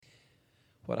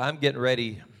What I'm getting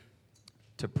ready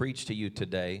to preach to you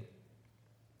today,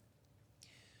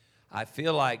 I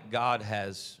feel like God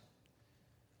has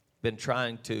been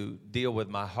trying to deal with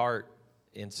my heart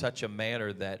in such a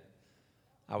manner that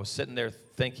I was sitting there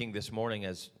thinking this morning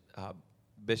as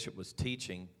Bishop was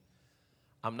teaching,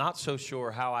 I'm not so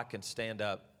sure how I can stand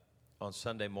up on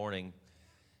Sunday morning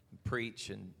and preach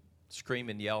and scream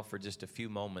and yell for just a few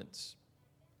moments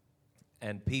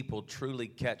and people truly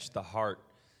catch the heart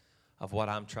of what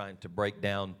I'm trying to break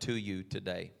down to you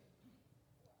today.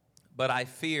 But I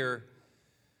fear,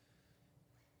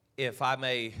 if I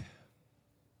may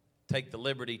take the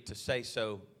liberty to say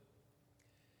so,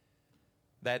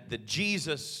 that the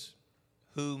Jesus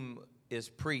whom is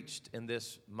preached in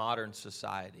this modern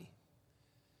society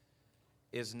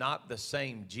is not the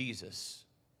same Jesus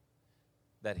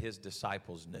that his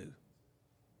disciples knew.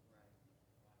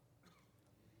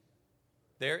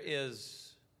 There is,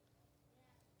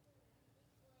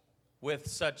 with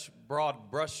such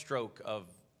broad brushstroke of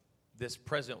this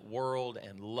present world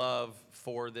and love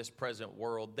for this present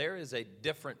world, there is a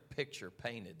different picture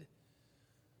painted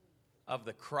of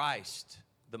the Christ,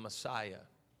 the Messiah,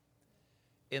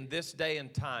 in this day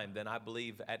and time than I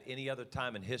believe at any other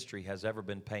time in history has ever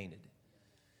been painted.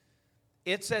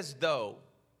 It's as though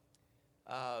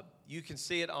you can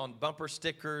see it on bumper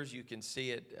stickers, you can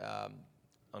see it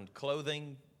on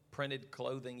clothing, printed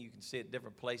clothing, you can see it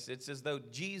different places. It's as though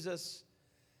Jesus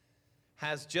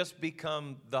has just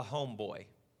become the homeboy,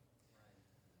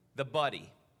 the buddy,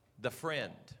 the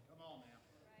friend,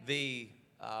 the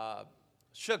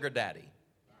sugar daddy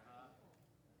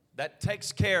that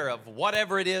takes care of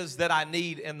whatever it is that I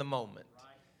need in the moment.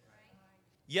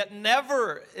 Yet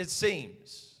never, it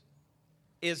seems,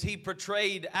 is he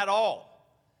portrayed at all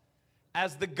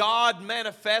as the God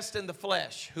manifest in the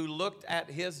flesh who looked at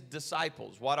his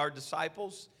disciples. What are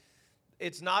disciples?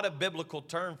 It's not a biblical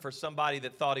term for somebody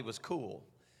that thought he was cool.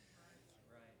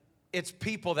 It's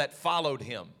people that followed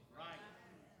him.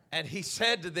 And he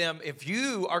said to them, if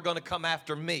you are going to come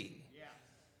after me,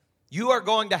 you are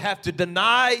going to have to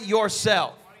deny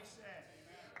yourself,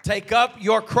 take up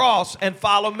your cross and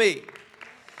follow me.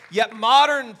 Yet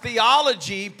modern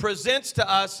theology presents to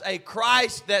us a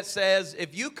Christ that says,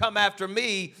 if you come after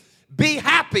me, be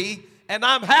happy, and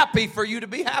I'm happy for you to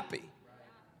be happy.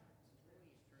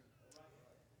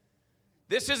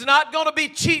 This is not going to be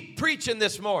cheap preaching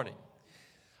this morning.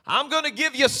 I'm going to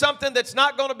give you something that's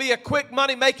not going to be a quick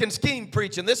money-making scheme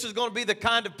preaching. This is going to be the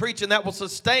kind of preaching that will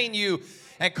sustain you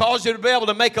and cause you to be able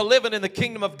to make a living in the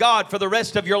kingdom of God for the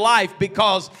rest of your life,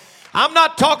 because I'm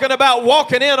not talking about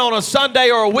walking in on a Sunday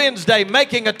or a Wednesday,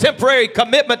 making a temporary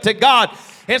commitment to God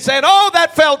and saying, oh,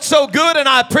 that felt so good, and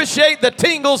I appreciate the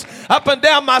tingles up and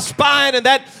down my spine and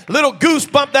that little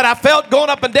goosebump that I felt going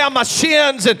up and down my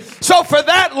shins. And so for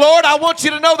that, Lord, I want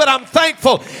you to know that I'm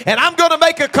thankful, and I'm going to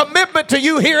make a commitment to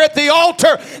you here at the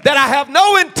altar that I have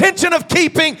no intention of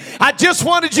keeping. I just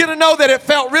wanted you to know that it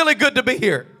felt really good to be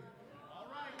here.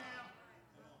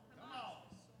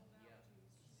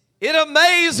 It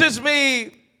amazes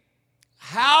me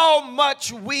how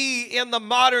much we in the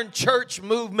modern church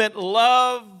movement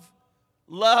love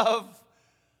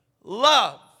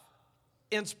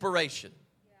inspiration.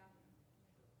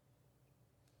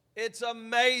 It's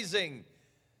amazing.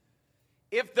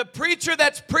 If the preacher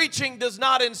that's preaching does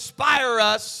not inspire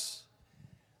us,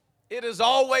 it is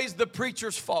always the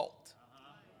preacher's fault.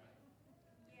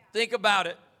 Think about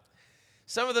it.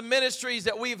 Some of the ministries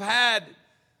that we've had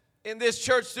in this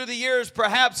church through the years,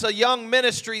 perhaps a young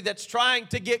ministry that's trying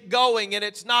to get going, and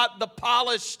it's not the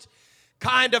polished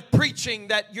kind of preaching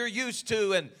that you're used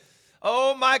to. And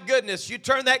oh my goodness, you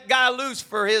turn that guy loose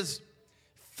for his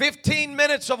 15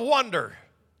 minutes of wonder,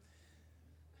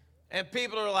 and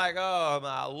people are like, oh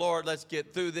my Lord, let's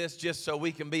get through this just so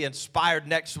we can be inspired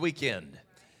next weekend.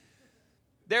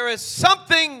 There is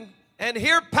something, and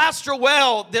hear Pastor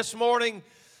Well this morning,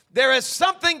 there is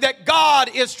something that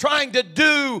God is trying to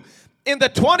do in the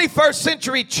 21st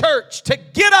century church to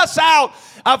get us out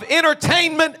of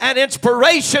entertainment and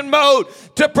inspiration mode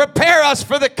to prepare us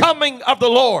for the coming of the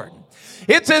Lord.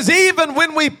 It's as even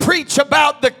when we preach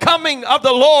about the coming of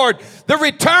the Lord, the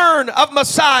return of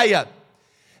Messiah,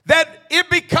 that it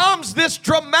becomes this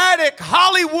dramatic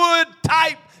Hollywood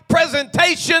type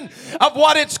presentation of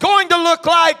what it's going to look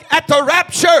like at the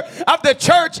rapture of the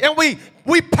church, and we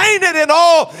We paint it in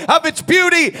all of its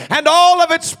beauty and all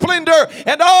of its splendor,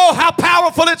 and oh, how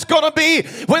powerful it's going to be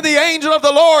when the angel of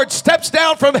the Lord steps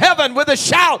down from heaven with a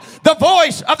shout, the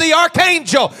voice of the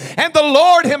archangel, and the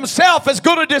Lord himself is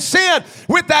going to descend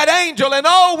with that angel. And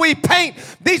oh, we paint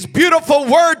these beautiful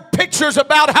word pictures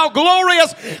about how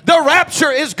glorious the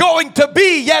rapture is going to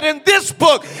be. Yet in this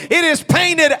book, it is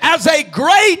painted as a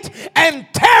great and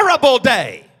terrible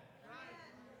day.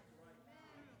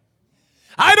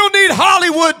 I don't need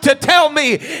Hollywood to tell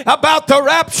me about the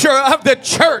rapture of the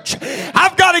church.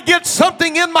 I've got to get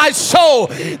something in my soul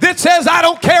that says I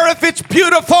don't care if it's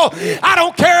beautiful. I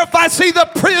don't care if I see the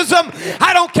prism.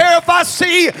 I don't care if I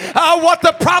see what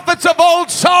the prophets of old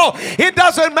saw. It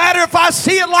doesn't matter if I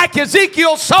see it like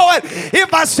Ezekiel saw it,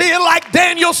 if I see it like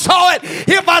Daniel saw it,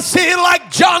 if I see it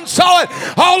like John saw it.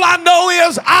 All I know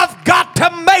is I've got to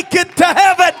make it to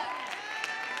heaven.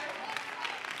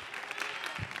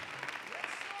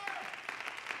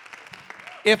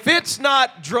 If it's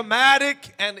not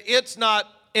dramatic and it's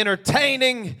not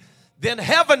entertaining, then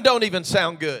heaven don't even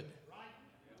sound good.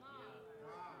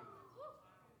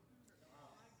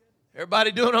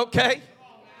 Everybody doing okay?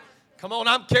 Come on,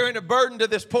 I'm carrying a burden to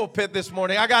this pulpit this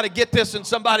morning. I got to get this in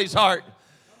somebody's heart.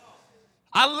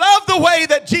 I love the way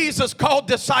that Jesus called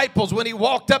disciples when he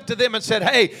walked up to them and said,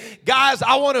 hey, guys,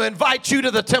 I want to invite you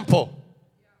to the temple.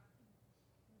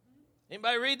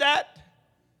 Anybody read that?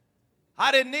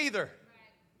 I didn't either.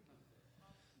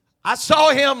 I saw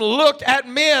him look at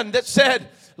men that said,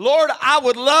 Lord, I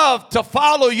would love to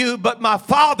follow you, but my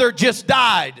father just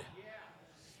died.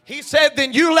 He said,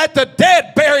 then you let the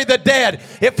dead bury the dead.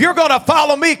 If you're going to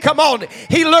follow me, come on.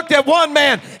 He looked at one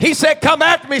man. He said, come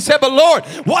after me. He said, but Lord,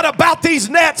 what about these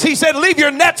nets? He said, leave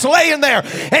your nets laying there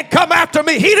and come after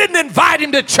me. He didn't invite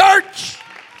him to church.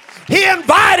 He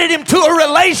invited him to a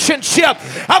relationship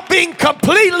of being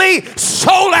completely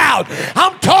sold out.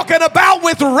 I'm talking about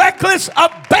with reckless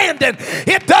abandon.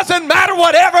 It doesn't matter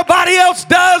what everybody else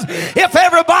does. If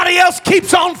everybody else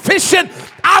keeps on fishing,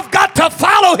 I've got to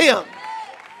follow him.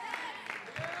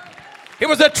 It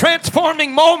was a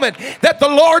transforming moment that the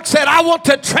Lord said, I want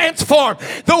to transform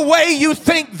the way you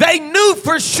think. They knew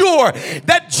for sure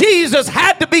that Jesus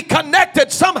had to be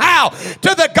connected somehow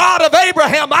to the God of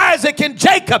Abraham, Isaac, and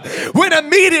Jacob, when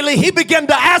immediately he began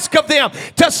to ask of them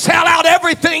to sell out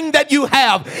everything that you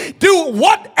have. Do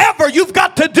whatever you've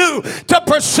got to do to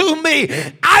pursue me.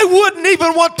 I wouldn't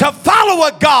even want to follow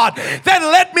a God that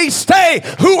let me stay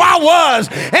who I was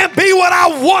and be what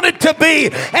I wanted to be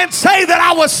and say that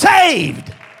I was saved.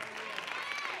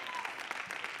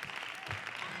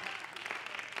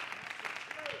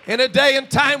 In a day and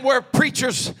time where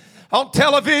preachers on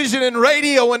television and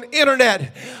radio and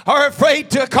internet are afraid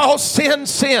to call sin,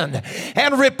 sin,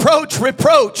 and reproach,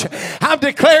 reproach, I'm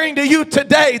declaring to you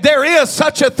today, there is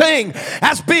such a thing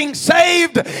as being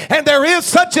saved, and there is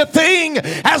such a thing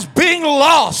as being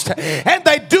lost, and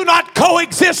they do not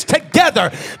coexist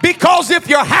together, because if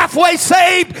you're halfway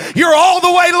saved, you're all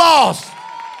the way lost.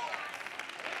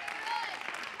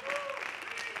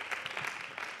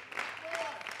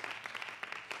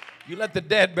 You let the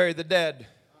dead bury the dead.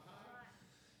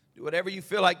 Do whatever you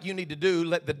feel like you need to do.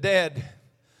 Let the dead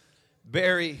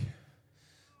bury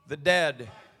the dead.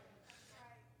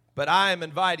 But I am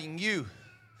inviting you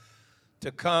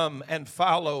to come and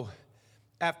follow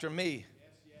after me.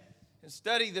 And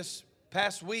study this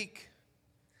past week,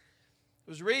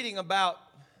 I was reading about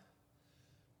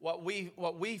what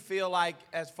we feel like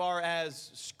as far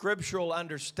as scriptural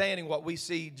understanding, what we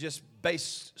see just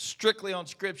based strictly on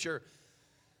Scripture,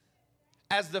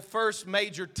 as the first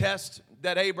major test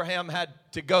that Abraham had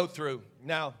to go through.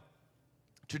 Now,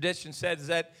 tradition says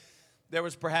that there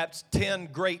was perhaps 10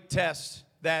 great tests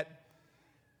that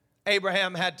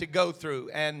Abraham had to go through,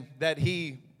 and that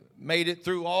he made it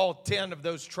through all 10 of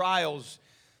those trials,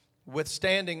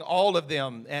 withstanding all of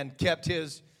them, and kept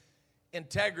his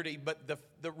integrity. But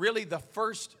really the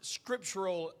first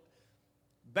scriptural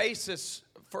basis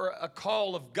for a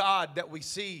call of God that we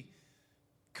see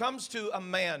comes to a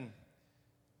man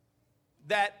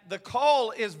that the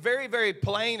call is very, very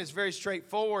plain. It's very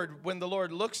straightforward when the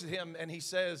Lord looks at him and he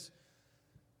says,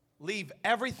 leave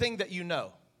everything that you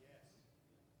know.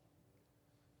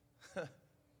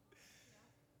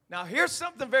 Now, here's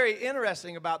something very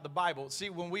interesting about the Bible.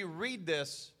 See, when we read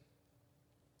this,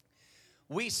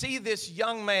 we see this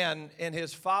young man in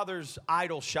his father's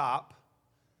idol shop,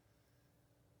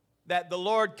 that the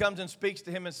Lord comes and speaks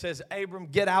to him and says, Abram,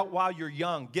 get out while you're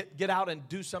young. Get out and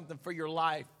do something for your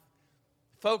life.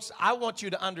 Folks, I want you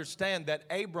to understand that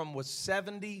Abram was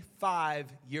 75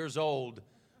 years old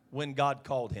when God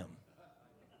called him.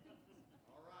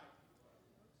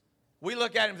 We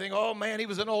look at him and think, oh man, he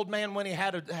was an old man when he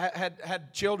had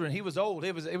children. He was old.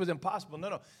 It was impossible.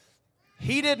 No.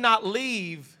 He did not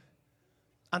leave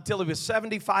until he was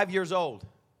 75 years old.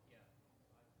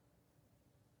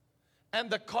 And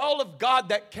the call of God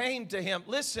that came to him,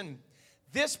 listen,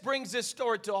 this brings this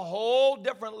story to a whole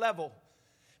different level.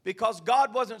 Because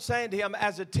God wasn't saying to him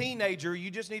as a teenager,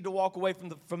 you just need to walk away from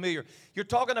the familiar. You're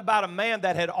talking about a man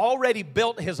that had already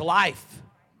built his life.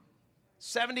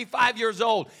 75 years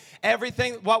old.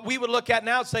 Everything, what we would look at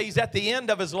now, say he's at the end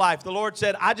of his life. The Lord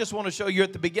said, I just want to show you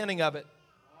at the beginning of it.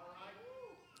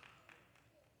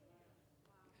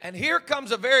 And here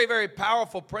comes a very, very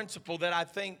powerful principle that I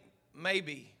think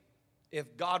maybe,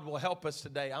 if God will help us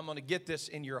today, I'm going to get this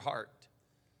in your heart.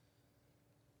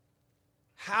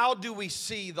 How do we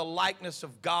see the likeness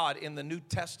of God in the New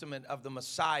Testament of the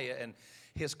Messiah and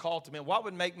his call to men? What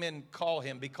would make men call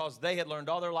him? Because they had learned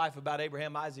all their life about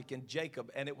Abraham, Isaac, and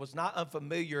Jacob, and it was not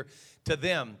unfamiliar to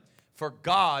them for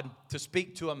God to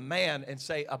speak to a man and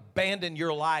say, abandon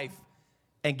your life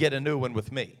and get a new one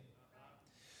with me.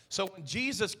 So when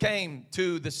Jesus came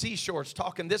to the seashores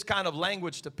talking this kind of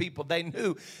language to people, they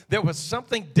knew there was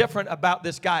something different about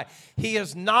this guy. He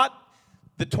is not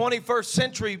the 21st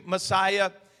century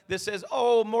Messiah that says,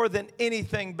 oh, more than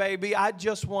anything, baby, I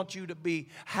just want you to be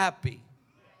happy.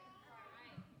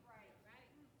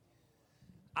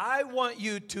 I want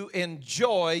you to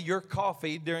enjoy your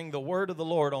coffee during the word of the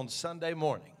Lord on Sunday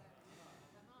morning.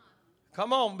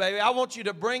 Come on, baby. I want you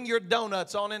to bring your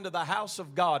donuts on into the house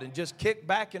of God and just kick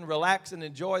back and relax and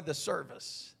enjoy the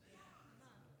service.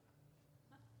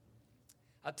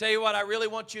 I'll tell you what I really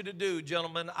want you to do,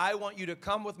 gentlemen. I want you to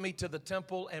come with me to the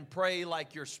temple and pray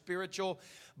like you're spiritual.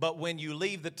 But when you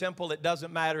leave the temple, it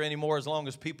doesn't matter anymore as long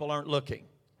as people aren't looking.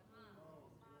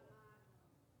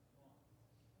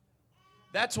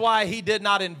 That's why he did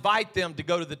not invite them to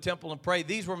go to the temple and pray.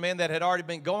 These were men that had already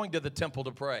been going to the temple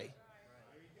to pray.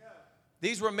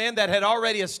 These were men that had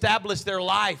already established their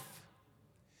life.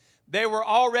 They were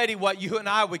already what you and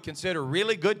I would consider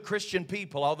really good Christian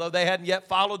people. Although they hadn't yet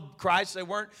followed Christ, they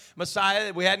weren't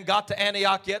Messiah. We hadn't got to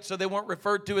Antioch yet, so they weren't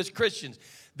referred to as Christians.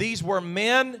 These were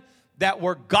men that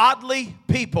were godly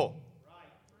people.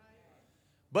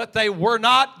 But they were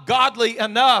not godly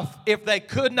enough if they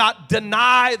could not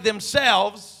deny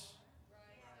themselves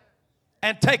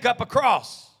and take up a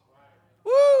cross.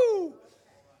 Woo!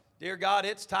 Dear God,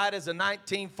 it's tight as a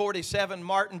 1947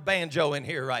 Martin banjo in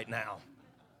here right now.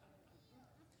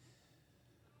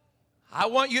 I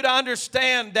want you to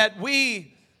understand that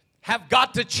we have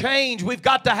got to change. We've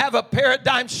got to have a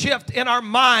paradigm shift in our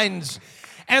minds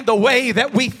and the way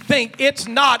that we think. It's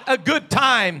not a good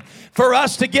time for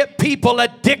us to get people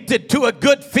addicted to a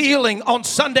good feeling on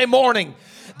Sunday morning.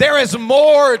 There is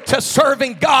more to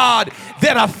serving God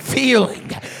than a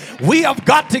feeling. We have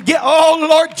got to get, oh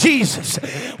Lord Jesus,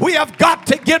 we have got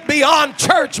to get beyond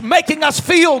church making us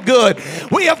feel good.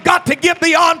 We have got to get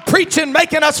beyond preaching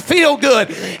making us feel good.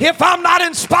 If I'm not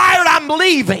inspired, I'm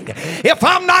leaving. If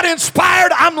I'm not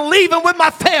inspired, I'm leaving with my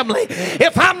family.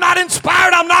 If I'm not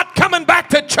inspired, I'm not coming back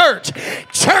to church.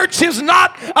 Church is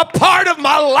not a part of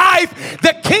my life.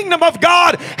 The kingdom of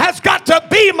God has got to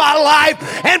be my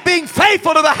life, and being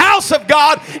faithful to the house of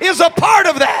God is a part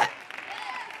of that.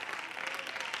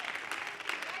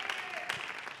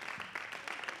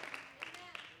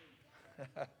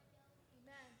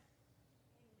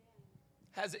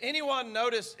 Has anyone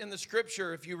noticed in the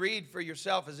scripture, if you read for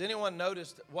yourself, has anyone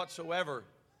noticed whatsoever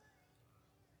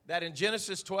that in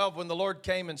Genesis 12, when the Lord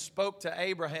came and spoke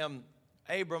to Abram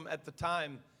at the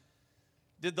time,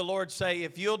 did the Lord say,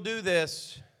 if you'll do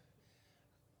this,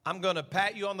 I'm going to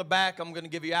pat you on the back, I'm going to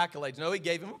give you accolades? No, he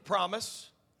gave him a promise.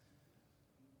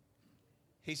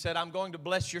 He said, I'm going to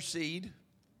bless your seed.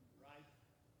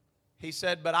 He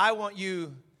said, but I want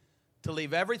you to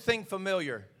leave everything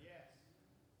familiar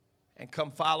and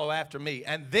come follow after me.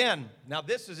 And then, now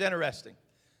this is interesting.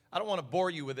 I don't want to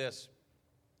bore you with this.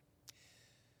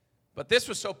 But this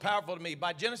was so powerful to me.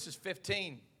 By Genesis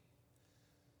 15,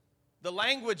 the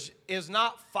language is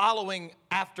not following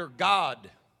after God.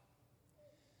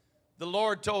 The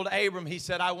Lord told Abram, he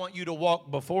said, I want you to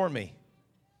walk before me.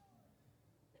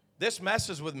 This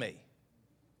messes with me.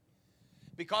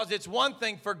 Because it's one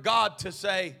thing for God to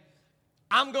say,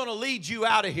 I'm going to lead you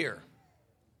out of here.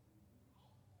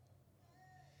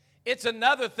 It's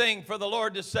another thing for the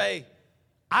Lord to say,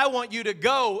 I want you to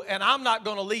go and I'm not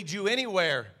going to lead you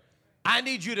anywhere. I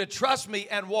need you to trust me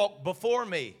and walk before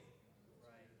me.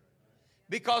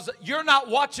 Because you're not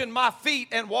watching my feet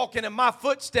and walking in my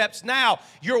footsteps now.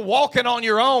 You're walking on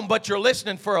your own, but you're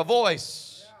listening for a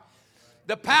voice.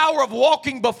 The power of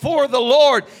walking before the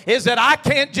Lord is that I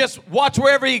can't just watch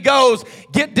wherever He goes,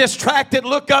 get distracted,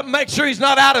 look up, make sure He's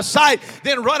not out of sight,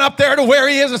 then run up there to where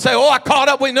He is and say, oh, I caught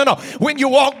up with. No. When you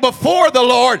walk before the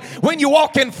Lord, when you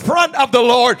walk in front of the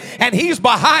Lord and He's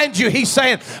behind you, He's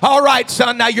saying, all right,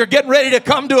 son, now you're getting ready to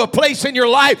come to a place in your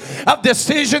life of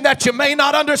decision that you may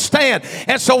not understand.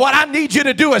 And so what I need you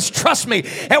to do is trust me.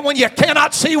 And when you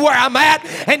cannot see where I'm at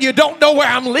and you don't know where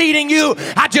I'm leading you,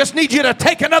 I just need you to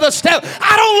take another step.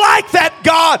 I don't like that,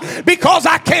 God, because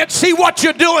I can't see what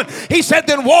you're doing. He said,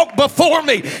 then walk before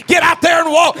me. Get out there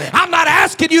and walk. I'm not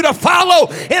asking you to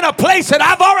follow in a place that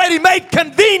I've already made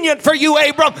convenient for you,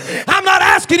 Abram. I'm not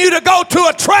asking you to go to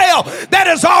a trail that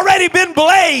has already been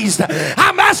blazed.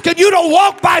 I'm asking you to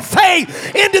walk by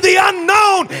faith into the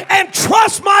unknown and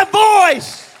trust my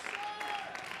voice.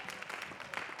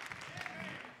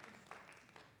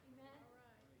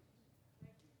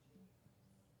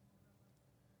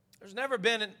 There's never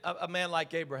been a man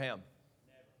like Abraham.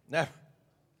 Never.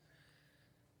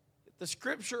 The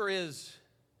scripture is,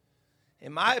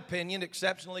 in my opinion,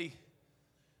 exceptionally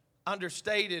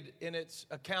understated in its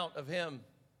account of him.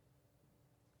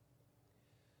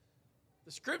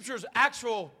 The scripture's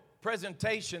actual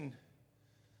presentation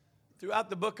throughout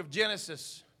the book of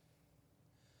Genesis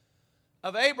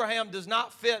of Abraham does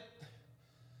not fit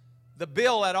the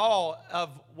bill at all of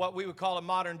what we would call a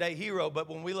modern day hero. But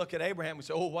when we look at Abraham, we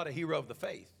say, oh, what a hero of the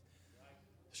faith.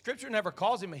 Scripture never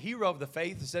calls him a hero of the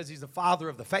faith. It says he's the father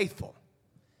of the faithful.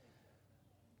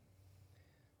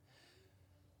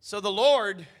 So the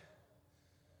Lord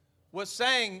was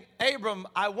saying, Abram,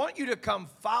 I want you to come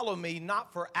follow me,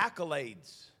 not for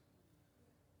accolades,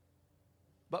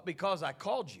 but because I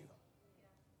called you.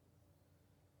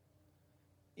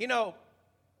 You know,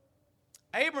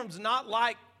 Abram's not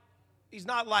like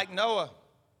Noah,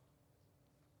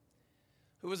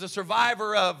 who was a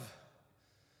survivor of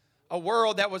a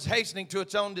world that was hastening to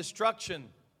its own destruction,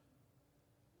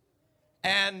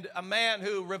 and a man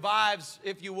who revives,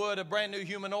 if you would, a brand new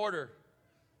human order.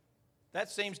 That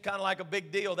seems kind of like a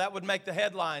big deal. That would make the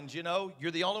headlines, you know.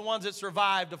 You're the only ones that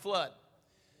survived a flood.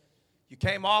 You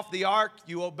came off the ark,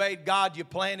 you obeyed God, you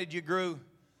planted, you grew.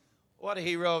 What a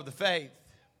hero of the faith.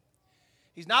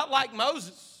 He's not like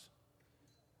Moses.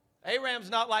 Abraham's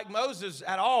not like Moses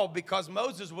at all, because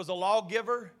Moses was a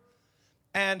lawgiver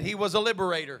and he was a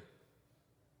liberator.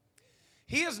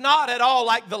 He is not at all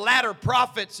like the latter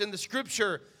prophets in the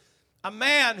scripture, a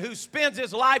man who spends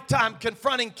his lifetime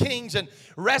confronting kings and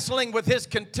wrestling with his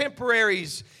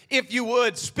contemporaries, if you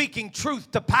would, speaking truth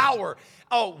to power.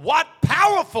 Oh, what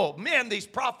powerful men these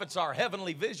prophets are,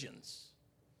 heavenly visions.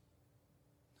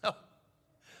 No,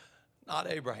 not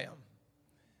Abraham.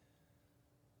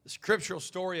 The scriptural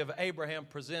story of Abraham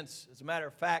presents, as a matter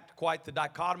of fact, quite the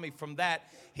dichotomy from that.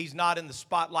 He's not in the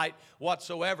spotlight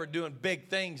whatsoever, doing big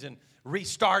things and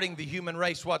restarting the human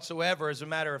race whatsoever. As a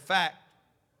matter of fact,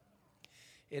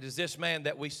 it is this man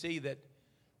that we see that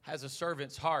has a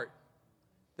servant's heart,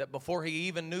 that before he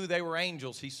even knew they were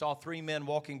angels, he saw three men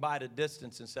walking by at a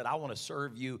distance and said, I want to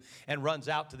serve you, and runs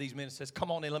out to these men and says,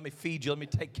 come on in, let me feed you, let me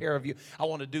take care of you. I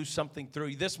want to do something through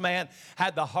you. This man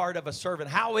had the heart of a servant.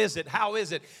 How is it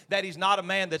that he's not a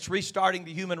man that's restarting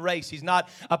the human race? He's not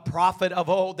a prophet of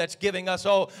old that's giving us,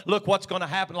 oh, look what's going to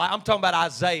happen. Like, I'm talking about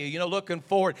Isaiah, you know, looking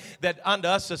forward that unto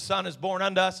us a son is born,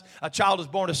 unto us a child is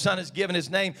born, a son is given.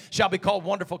 His name shall be called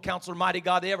Wonderful Counselor, Mighty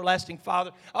God, the Everlasting Father.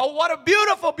 Oh, what a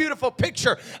beautiful, beautiful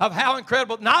picture of how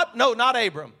incredible. Not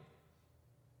Abram.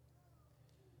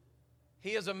 He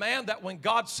is a man that when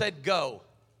God said go,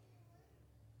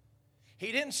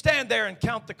 he didn't stand there and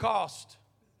count the cost.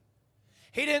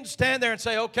 He didn't stand there and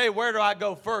say, okay, where do I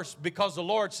go first? Because the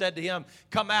Lord said to him,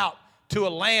 come out to a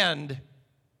land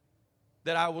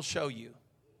that I will show you.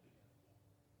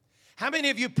 How many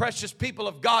of you precious people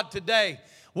of God today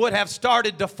would have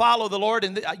started to follow the Lord?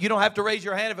 And you don't have to raise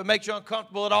your hand if it makes you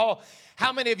uncomfortable at all.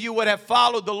 How many of you would have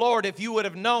followed the Lord if you would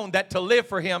have known that to live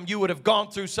for Him, you would have gone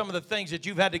through some of the things that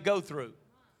you've had to go through?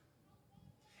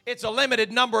 It's a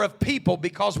limited number of people,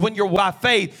 because when you're by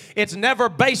faith, it's never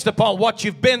based upon what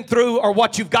you've been through or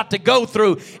what you've got to go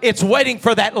through. It's waiting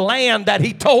for that land that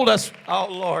He told us. Oh,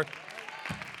 Lord.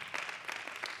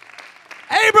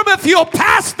 Abram, if you'll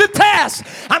pass the test,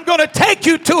 I'm going to take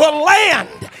you to a land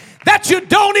that you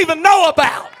don't even know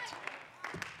about.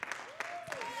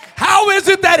 How How is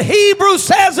it that Hebrews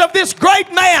says of this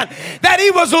great man that he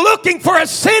was looking for a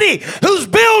city whose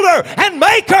builder and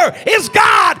maker is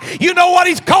God? You know what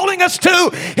he's calling us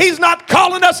to? He's not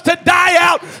calling us to die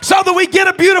out so that we get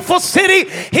a beautiful city.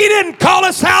 He didn't call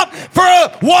us out for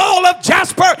a wall of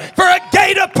jasper, for a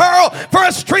gate of pearl, for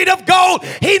a street of gold.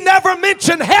 He never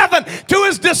mentioned heaven to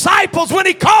his disciples when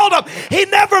he called them. He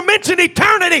never mentioned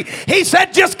eternity. He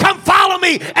said, just come follow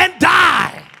me and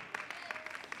die.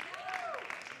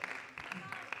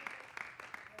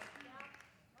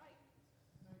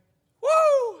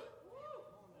 Woo!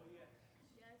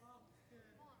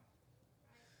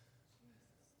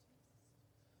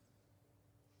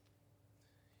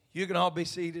 You can all be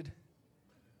seated.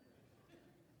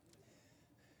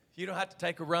 You don't have to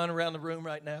take a run around the room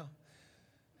right now.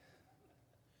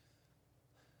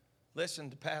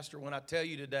 Listen to Pastor when I tell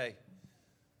you today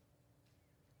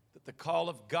that the call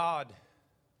of God,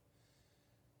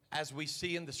 as we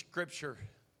see in the Scripture,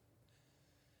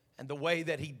 and the way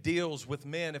that He deals with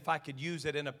men, if I could use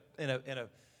it in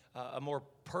a more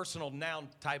personal noun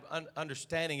type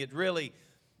understanding, it really,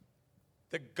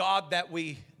 the God that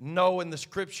we know in the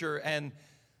Scripture and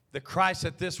the Christ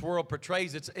that this world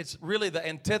portrays, it's really the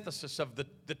antithesis of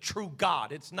the true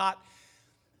God. It's not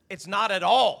at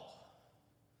all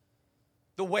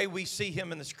the way we see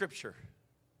Him in the Scripture.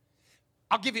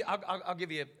 I'll give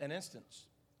you an instance.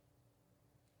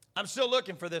 I'm still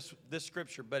looking for this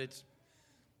Scripture, but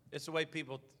it's the way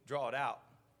people draw it out.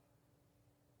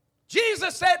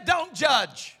 Jesus said, don't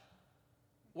judge.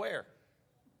 Where?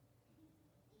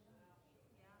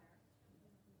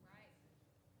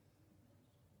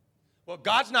 Well,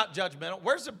 God's not judgmental.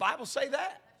 Where's the Bible say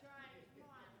that?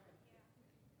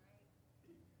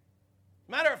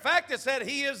 Matter of fact, it said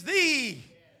He is the.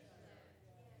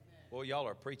 Boy, y'all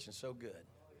are preaching so good.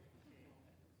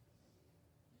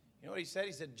 You know what He said?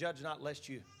 He said, judge not lest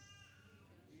you.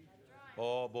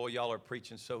 Oh, boy, y'all are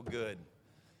preaching so good.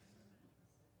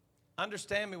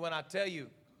 Understand me when I tell you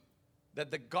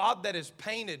that the God that is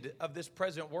painted of this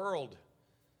present world,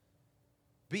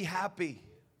 be happy.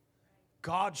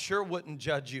 God sure wouldn't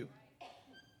judge you.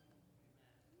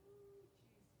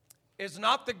 It's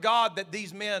not the God that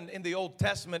these men in the Old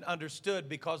Testament understood,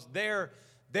 because their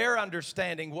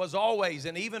understanding was always,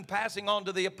 and even passing on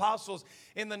to the apostles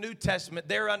in the New Testament,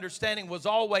 their understanding was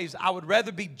always, I would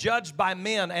rather be judged by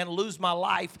men and lose my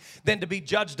life than to be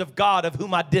judged of God, of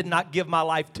whom I did not give my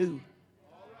life to.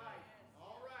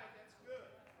 All right, that's good.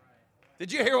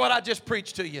 Did you hear what I just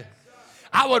preached to you?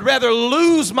 I would rather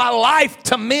lose my life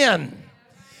to men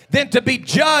than to be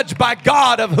judged by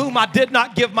God, of whom I did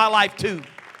not give my life to.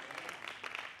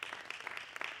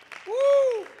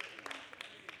 Woo!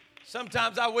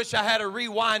 Sometimes I wish I had a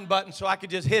rewind button so I could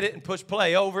just hit it and push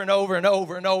play over and over and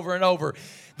over and over and over.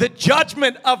 The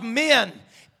judgment of men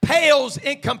pales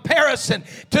in comparison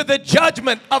to the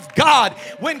judgment of God.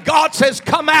 When God says,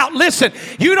 come out, listen,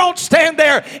 you don't stand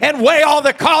there and weigh all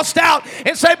the cost out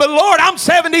and say, but Lord, I'm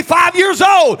 75 years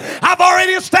old. I've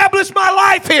already established my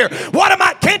life here.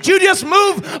 Can't you just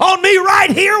move on me right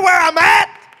here where I'm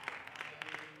at?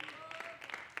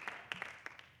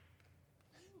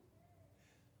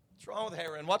 What's wrong with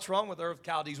Haran? What's wrong with Ur of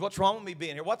Chaldees? What's wrong with me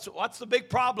being here? What's the big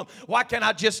problem? Why can't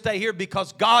I just stay here?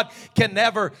 Because God can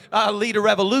never lead a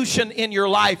revolution in your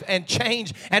life and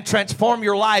change and transform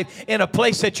your life in a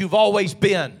place that you've always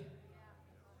been.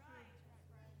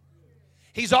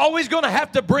 He's always going to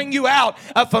have to bring you out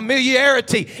of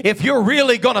familiarity if you're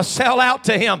really going to sell out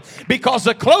to Him. Because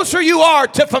the closer you are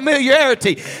to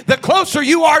familiarity, the closer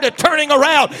you are to turning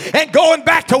around and going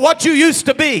back to what you used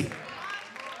to be.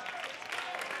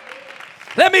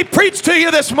 Let me preach to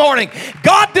you this morning.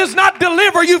 God does not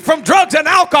deliver you from drugs and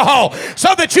alcohol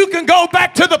so that you can go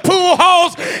back to the pool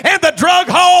halls and the drug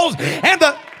halls and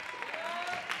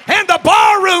the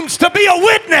bar rooms to be a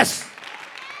witness.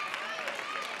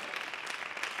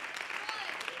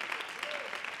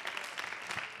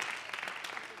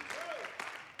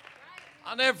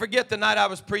 I'll never forget the night I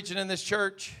was preaching in this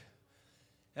church,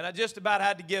 and I just about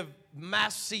had to give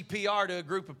mass CPR to a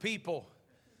group of people.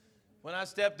 When I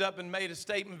stepped up and made a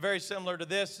statement very similar to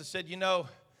this, I said, you know,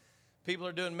 people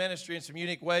are doing ministry in some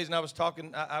unique ways. And I was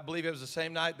talking, I believe it was the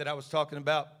same night that I was talking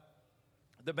about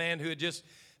the man who had just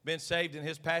been saved, and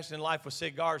his passion in life was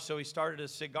cigars. So he started a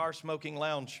cigar smoking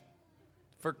lounge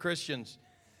for Christians.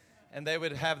 And they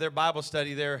would have their Bible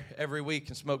study there every week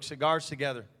and smoke cigars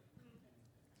together.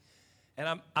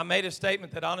 And I made a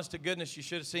statement that, honest to goodness, you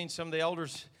should have seen some of the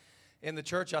elders in the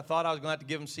church. I thought I was going to have to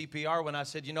give them CPR when I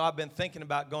said, you know, I've been thinking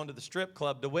about going to the strip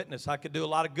club to witness. I could do a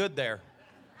lot of good there.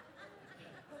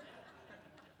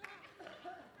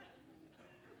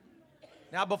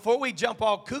 Now, before we jump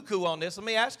all cuckoo on this, let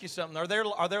me ask you something. Are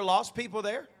there lost people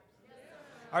there?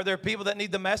 Are there people that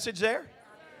need the message there?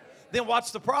 Then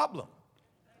what's the problem?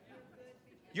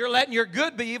 You're letting your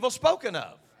good be evil spoken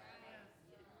of.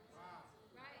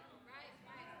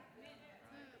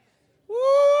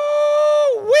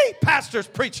 Woo-wee, pastor's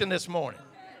preaching this morning.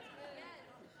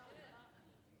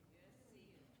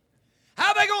 How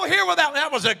are they going to hear without? That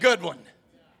was a good one.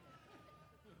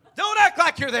 Don't act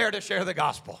like you're there to share the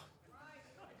gospel.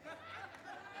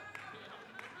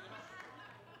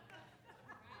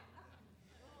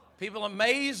 People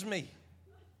amaze me.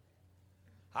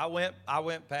 I went,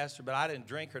 Pastor, but I didn't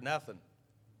drink or nothing.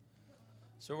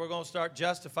 So we're going to start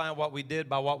justifying what we did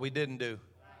by what we didn't do.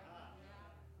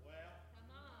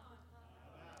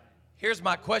 Here's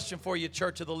my question for you,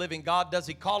 Church of the Living God. Does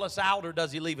He call us out or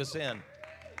does He leave us in?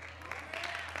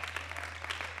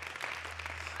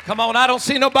 Come on, I don't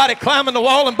see nobody climbing the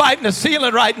wall and biting the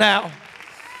ceiling right now.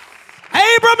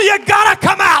 Abram, you got to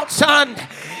come out, son.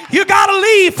 You got to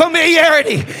leave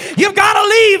familiarity. You got to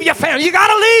leave your family. You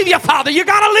got to leave your father. You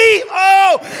got to leave.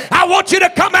 Oh, I want you to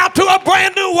come out to a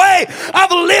brand new way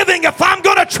of living. If I'm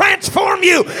going to transform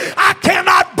you, I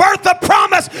cannot birth a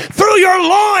promise through your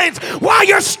loins while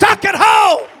you're stuck at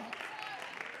home.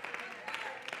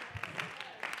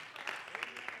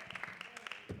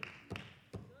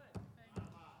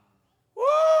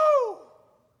 Woo!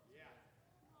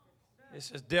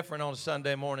 This is different on a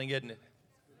Sunday morning, isn't it?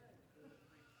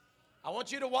 I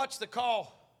want you to watch the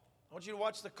call. I want you to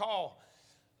watch the call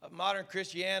of modern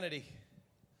Christianity.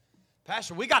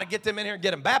 Pastor, we got to get them in here and get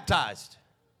them baptized.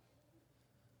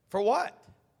 For what?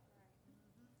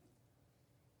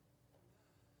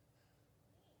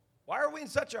 Why are we in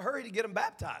such a hurry to get them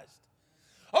baptized?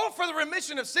 Oh, for the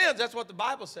remission of sins. That's what the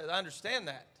Bible says. I understand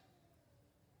that.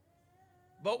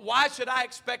 But why should I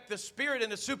expect the Spirit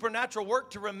and the supernatural work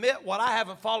to remit what I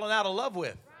haven't fallen out of love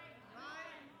with?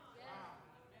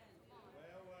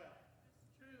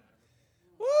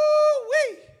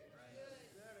 Woo-wee!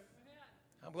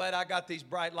 I'm glad I got these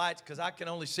bright lights because I can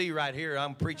only see right here.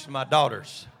 I'm preaching to my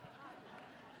daughters.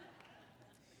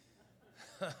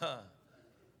 Hurry up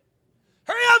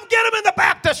and get them in the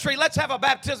baptistry. Let's have a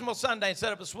baptismal Sunday and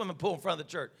set up a swimming pool in front of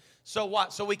the church. So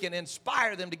what? So we can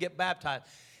inspire them to get baptized.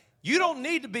 You don't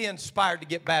need to be inspired to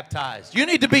get baptized. You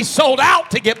need to be sold out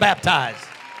to get baptized.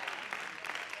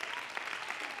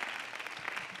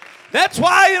 That's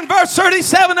why in verse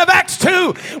 37 of Acts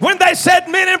 2, when they said,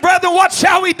 men and brethren, what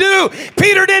shall we do?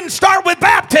 Peter didn't start with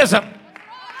baptism.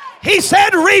 He said,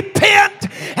 repent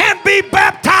and be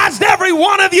baptized, every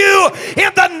one of you,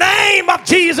 in the name of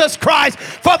Jesus Christ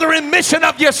for the remission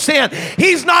of your sin.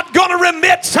 He's not going to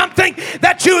remit something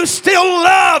that you still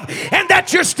love and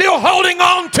that you're still holding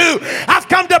on to. I've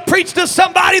come to preach to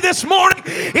somebody this morning.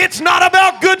 It's not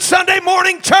about good Sunday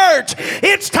morning church.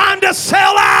 It's time to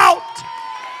sell out.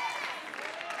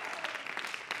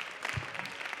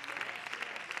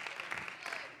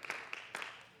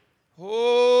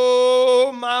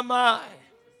 Oh, my.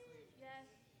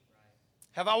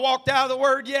 Have I walked out of the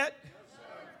Word yet?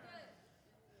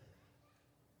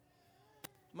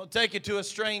 I'm going to take you to a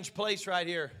strange place right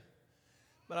here.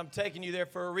 But I'm taking you there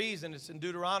for a reason. It's in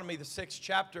Deuteronomy, the 6th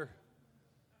chapter.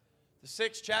 The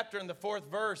 6th chapter and the 4th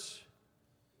verse.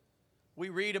 We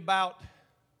read about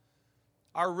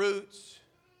our roots,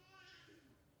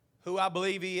 who I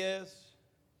believe He is.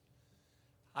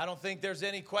 I don't think there's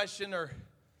any question or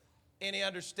any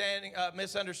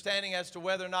misunderstanding as to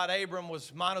whether or not Abram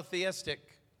was monotheistic.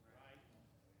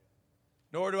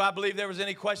 Nor do I believe there was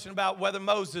any question about whether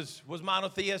Moses was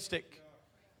monotheistic.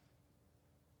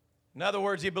 In other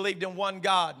words, he believed in one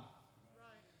God.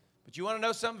 But you want to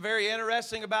know something very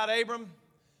interesting about Abram?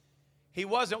 He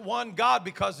wasn't one God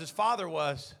because his father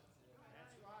was.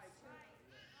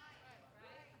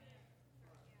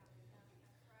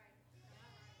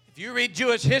 If you read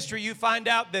Jewish history, you find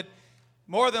out that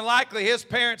more than likely, his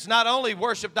parents not only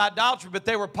worshiped idolatry, but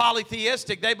they were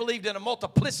polytheistic. They believed in a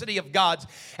multiplicity of gods.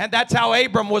 And that's how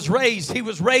Abram was raised. He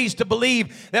was raised to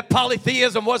believe that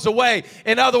polytheism was the way.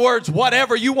 In other words,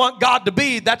 whatever you want God to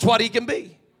be, that's what He can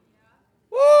be.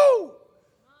 Woo!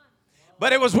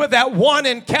 But it was with that one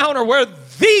encounter where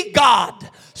the God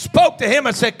spoke to him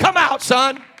and said, come out,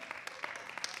 son.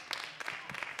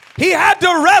 He had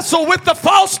to wrestle with the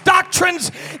false doctrines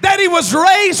that he was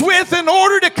raised with in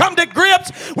order to come to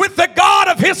grips with the God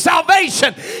of his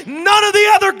salvation. None of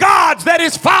the other gods that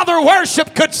his father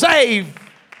worshiped could save.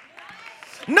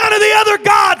 None of the other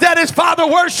gods that his father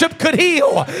worshiped could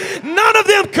heal. None of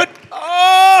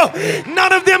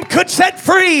them could set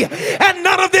free. And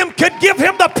none of them could give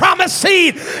him the promised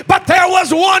seed. But there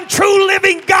was one true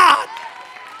living God.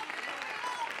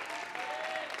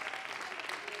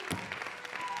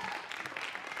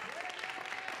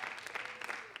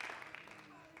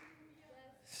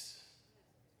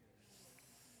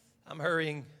 I'm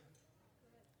hurrying.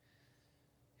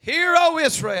 Hear, O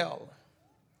Israel.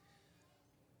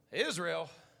 Israel.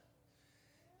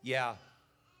 Yeah.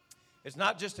 It's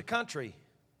not just a country.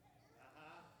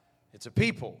 It's a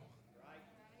people.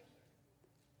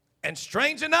 And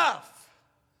strange enough,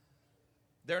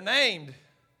 they're named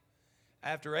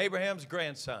after Abraham's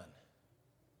grandson.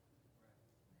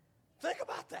 Think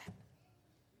about that.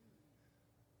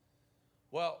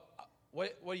 Well,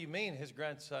 what do you mean his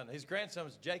grandson? His grandson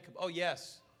was Jacob. Oh,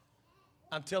 yes.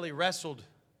 Until he wrestled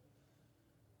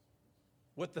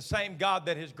with the same God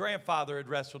that his grandfather had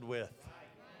wrestled with.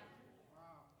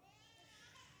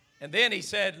 And then he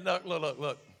said,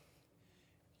 look.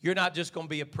 You're not just going to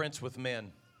be a prince with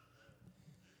men.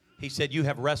 He said, you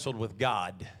have wrestled with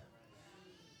God.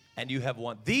 And you have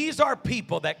won. These are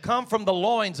people that come from the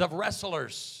loins of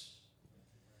wrestlers.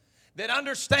 That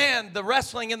understand the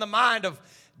wrestling in the mind of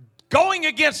going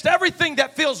against everything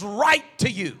that feels right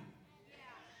to you.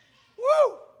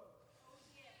 Woo!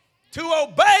 To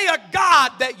obey a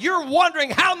God that you're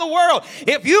wondering, how in the world,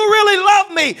 if you really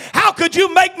love me, how could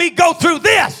you make me go through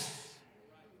this?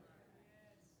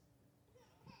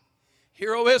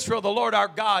 Hear, O Israel, the Lord our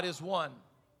God is one.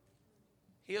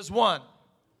 He is one.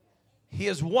 He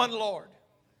is one Lord.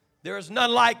 There is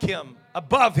none like him,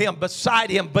 above him, beside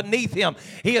him, beneath him.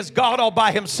 He is God all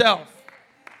by himself.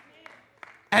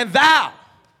 And thou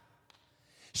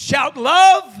shalt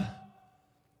love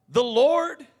the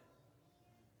Lord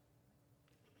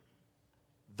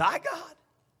thy God.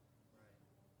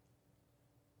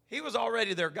 He was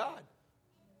already their God.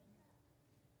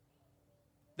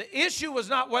 The issue was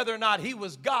not whether or not he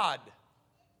was God.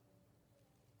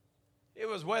 It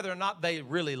was whether or not they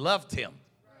really loved him.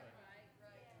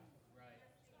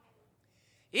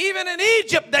 Even in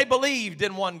Egypt, they believed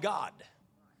in one God.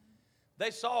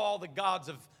 They saw all the gods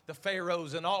of the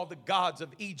pharaohs and all the gods of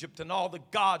Egypt and all the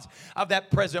gods of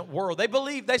that present world. They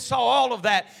believed, they saw all of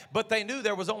that, but they knew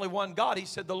there was only one God. He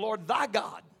said, the Lord thy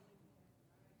God.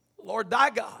 The Lord thy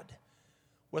God.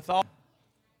 With all.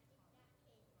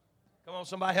 Come on,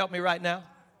 somebody help me right now.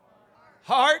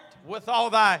 Heart, with all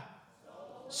thy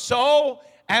soul,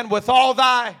 and with all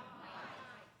thy.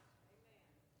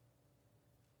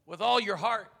 With all your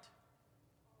heart.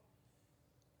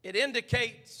 It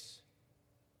indicates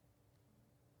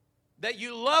that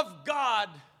you love God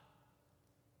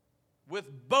with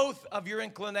both of your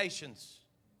inclinations.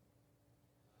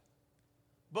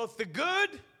 Both the good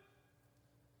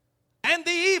and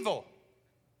the evil.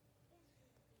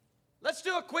 Let's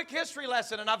do a quick history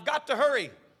lesson, and I've got to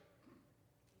hurry.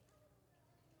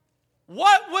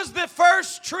 What was the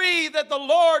first tree that the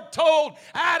Lord told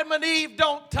Adam and Eve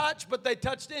don't touch, but they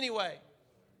touched anyway?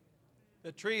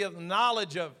 The tree of the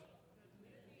knowledge of.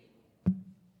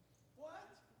 What?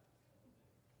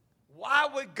 Why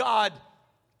would God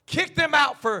kick them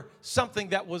out for something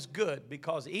that was good?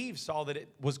 Because Eve saw that it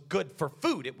was good for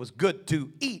food. It was good to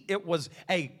eat. It was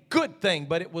a good thing,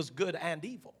 but it was good and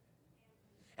evil.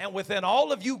 And within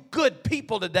all of you good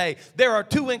people today, there are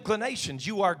two inclinations.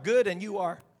 You are good and you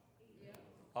are.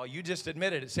 Oh, you just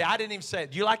admitted it. See, I didn't even say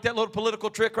it. Do you like that little political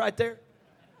trick right there?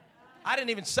 I didn't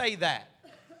even say that.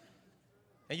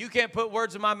 And you can't put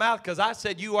words in my mouth because I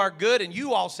said you are good and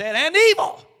you all said and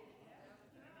evil.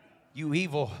 You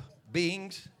evil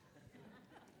beings.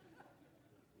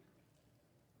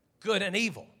 Good and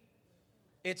evil.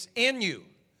 It's in you.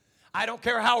 I don't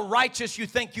care how righteous you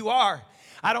think you are.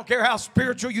 I don't care how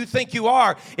spiritual you think you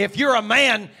are. If you're a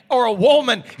man or a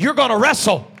woman, you're going to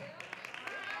wrestle.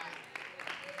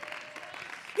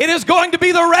 It is going to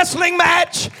be the wrestling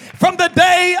match from the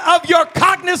day of your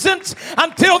cognizance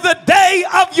until the day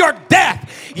of your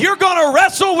death. You're going to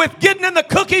wrestle with getting in the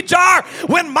cookie jar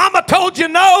when mama told you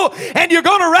no, and you're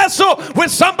going to wrestle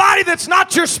with somebody that's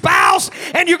not your spouse,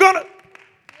 and you're going to.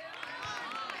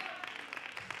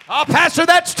 Oh, Pastor,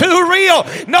 that's too real.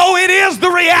 No, it is the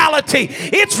reality.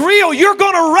 It's real. You're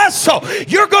going to wrestle.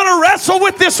 You're going to wrestle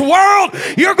with this world.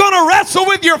 You're going to wrestle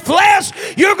with your flesh.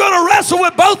 You're going to wrestle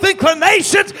with both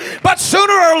inclinations. But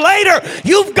sooner or later,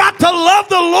 you've got to love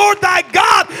the Lord thy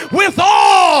God with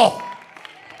all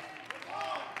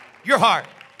your heart.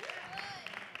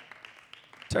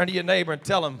 Turn to your neighbor and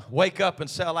tell him, wake up and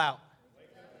sell out.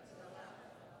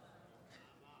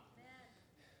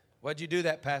 Why'd you do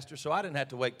that, Pastor? So I didn't have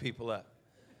to wake people up.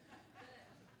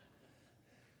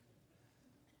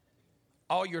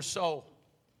 All your soul.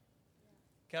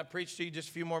 Can I preach to you just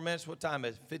a few more minutes? What time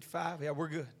is it? 55? Yeah, we're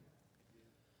good.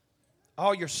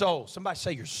 All your soul. Somebody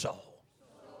say your soul.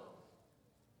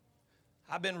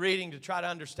 I've been reading to try to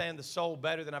understand the soul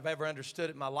better than I've ever understood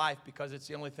it in my life because it's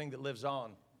the only thing that lives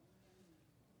on.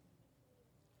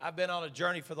 I've been on a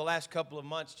journey for the last couple of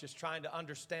months just trying to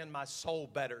understand my soul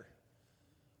better.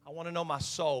 I want to know my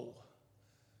soul.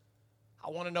 I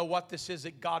want to know what this is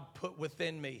that God put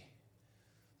within me,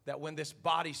 that when this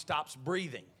body stops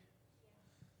breathing,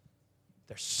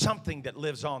 there's something that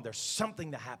lives on. There's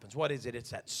something that happens. What is it? It's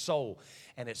that soul.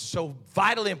 And it's so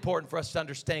vitally important for us to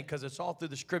understand because it's all through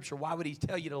the Scripture. Why would He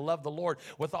tell you to love the Lord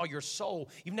with all your soul?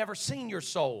 You've never seen your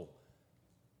soul.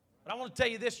 But I want to tell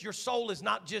you this, your soul is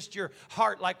not just your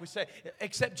heart, like we say,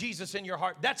 accept Jesus in your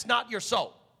heart. That's not your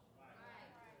soul.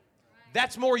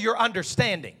 That's more your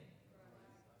understanding.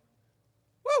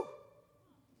 Woo!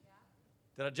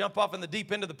 Did I jump off in the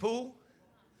deep end of the pool?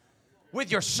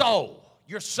 With your soul.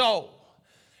 Your soul.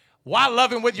 Why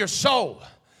love Him with your soul?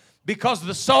 Because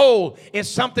the soul is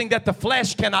something that the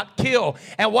flesh cannot kill.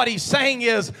 And what He's saying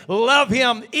is, love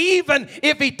Him even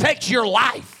if He takes your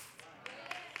life.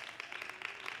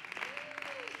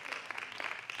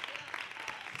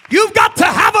 You've got to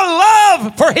have a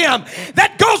love for Him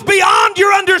that goes beyond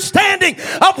your understanding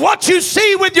of what you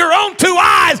see with your own two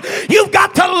eyes. You've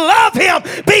got to love Him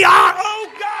beyond,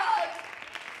 oh God.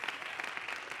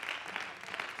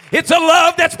 It's a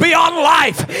love that's beyond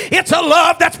life. It's a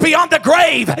love that's beyond the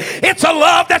grave. It's a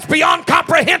love that's beyond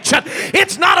comprehension.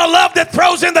 It's not a love that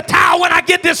throws in the towel when I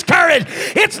get discouraged.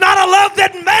 It's not a love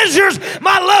that measures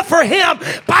my love for Him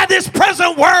by this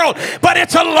present world, but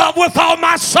it's a love with all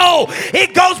my soul.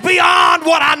 It goes beyond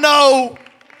what I know.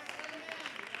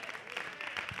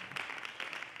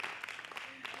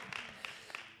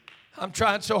 I'm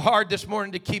trying so hard this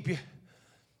morning to keep you.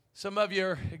 Some of you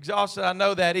are exhausted. I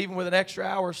know that, even with an extra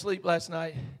hour of sleep last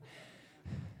night.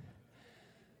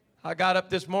 I got up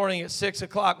this morning at 6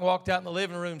 o'clock and walked out in the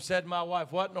living room, said to my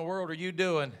wife, "What in the world are you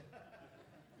doing?"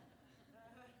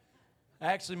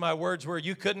 Actually, my words were,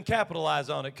 "You couldn't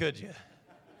capitalize on it, could you?"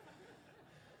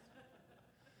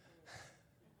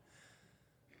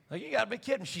 Like, you got to be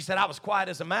kidding. She said, "I was quiet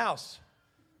as a mouse."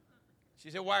 She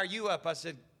said, "Why are you up?" I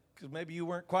said, "Because maybe you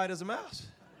weren't quiet as a mouse."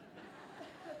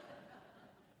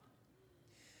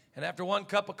 And after one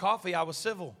cup of coffee, I was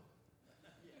civil.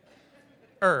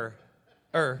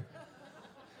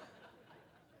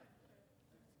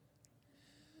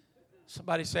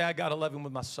 Somebody say, I got to love Him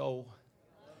with my soul.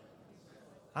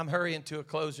 I'm hurrying to a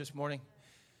close this morning.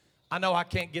 I know I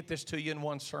can't get this to you in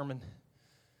one sermon.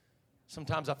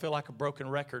 Sometimes I feel like a broken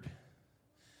record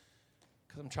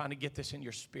because I'm trying to get this in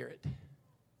your spirit.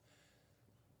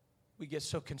 We get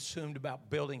so consumed about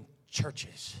building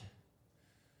churches.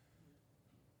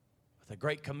 The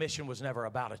Great Commission was never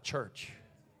about a church.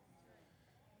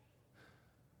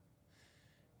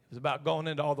 It was about going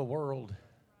into all the world.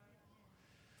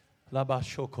 And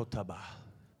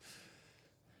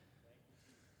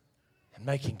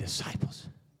making disciples.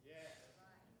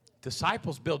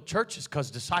 Disciples build churches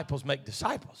because disciples make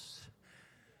disciples.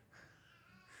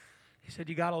 He said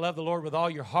you got to love the Lord with all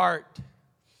your heart,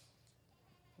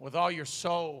 with all your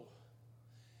soul.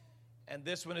 And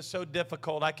this one is so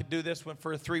difficult. I could do this one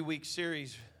for a 3-week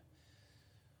series.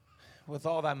 With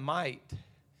all thy might.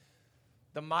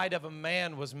 The might of a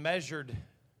man was measured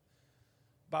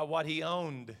by what he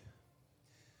owned.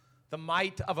 The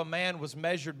might of a man was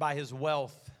measured by his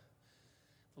wealth.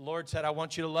 The Lord said, I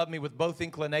want you to love me with both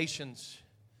inclinations,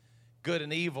 good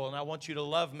and evil. And I want you to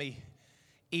love me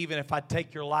even if I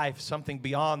take your life, something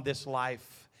beyond this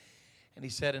life. And He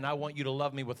said, and I want you to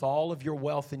love me with all of your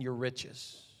wealth and your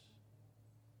riches.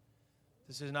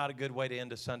 This is not a good way to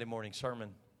end a Sunday morning sermon.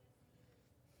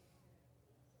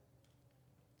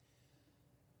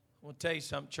 I want to tell you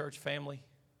something, church family.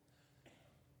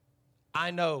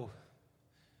 I know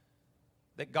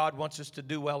that God wants us to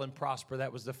do well and prosper.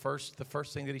 That was the first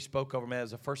thing that He spoke over man. It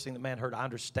was the first thing that man heard. I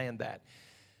understand that.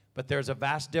 But there's a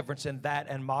vast difference in that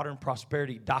and modern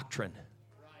prosperity doctrine.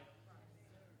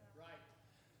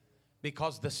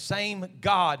 Because the same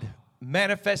God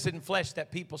manifested in flesh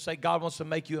that people say God wants to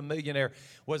make you a millionaire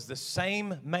was the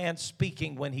same man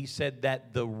speaking when He said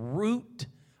that the root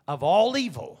of all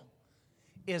evil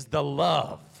is the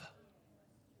love.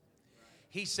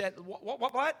 He said,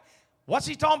 what? What's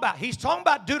He talking about? He's talking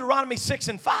about Deuteronomy 6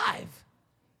 and 5.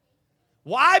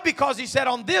 Why? Because He said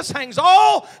on this hangs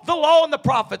all the law and the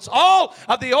prophets, all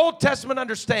of the Old Testament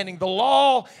understanding, the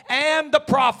law and the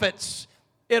prophets.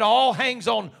 It all hangs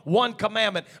on one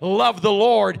commandment. Love the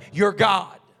Lord your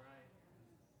God.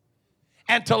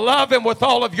 And to love Him with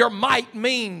all of your might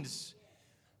means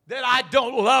that I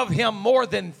don't love Him more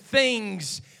than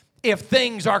things if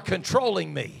things are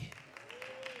controlling me.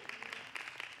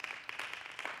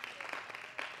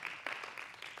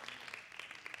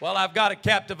 Well, I've got a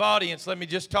captive audience. Let me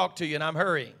just talk to you, and I'm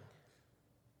hurrying.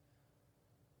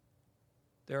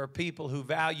 There are people who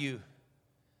value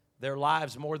their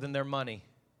lives more than their money.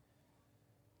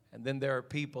 And then there are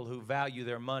people who value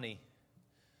their money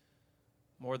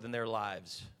more than their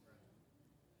lives.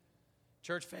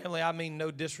 Church family, I mean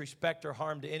no disrespect or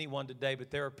harm to anyone today,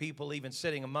 but there are people even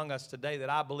sitting among us today that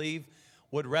I believe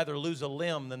would rather lose a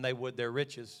limb than they would their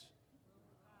riches.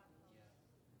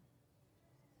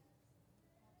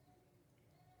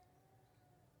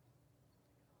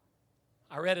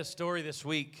 I read a story this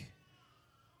week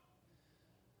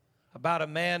about a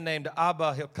man named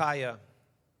Abba Hilkiah.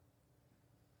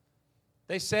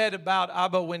 They said about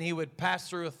Abba when he would pass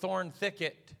through a thorn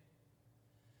thicket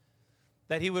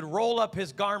that he would roll up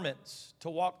his garments to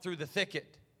walk through the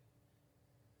thicket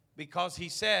because he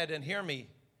said, and hear me,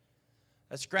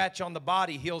 a scratch on the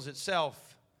body heals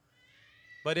itself,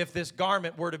 but if this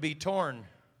garment were to be torn,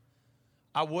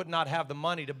 I would not have the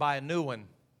money to buy a new one.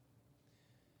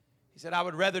 He said, I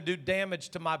would rather do damage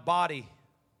to my body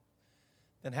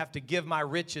than have to give my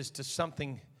riches to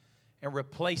something and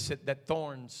replace it that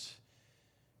thorns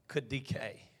could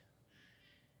decay.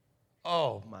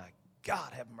 Oh my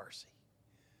God, have mercy.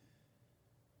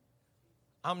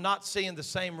 I'm not seeing the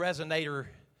same resonator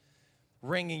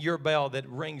ringing your bell that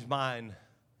rings mine.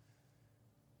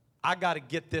 I got to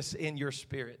get this in your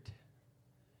spirit.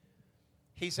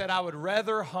 He said, I would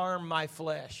rather harm my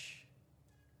flesh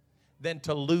than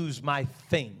to lose my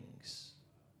things.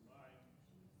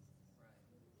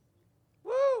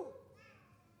 Woo!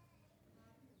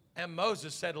 And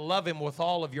Moses said, love him with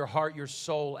all of your heart, your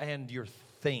soul, and your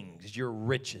things, your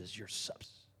riches, your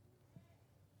substance.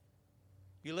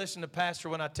 You listen to Pastor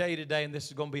when I tell you today, and this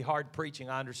is going to be hard preaching,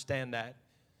 I understand that.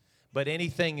 But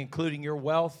anything, including your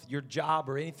wealth, your job,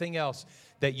 or anything else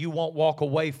that you won't walk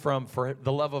away from for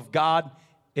the love of God,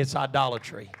 it's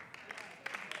idolatry.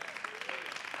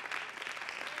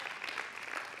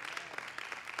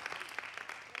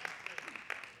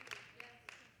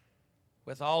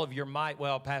 With all of your might,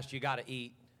 well, Pastor, you got to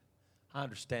eat. I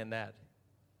understand that.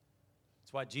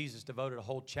 That's why Jesus devoted a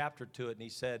whole chapter to it, and he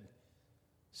said,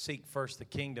 seek first the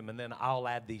kingdom, and then I'll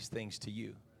add these things to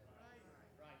you.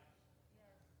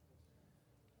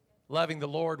 Loving the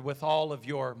Lord with all of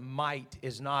your might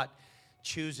is not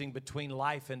choosing between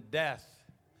life and death,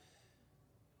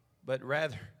 but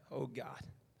rather, oh God,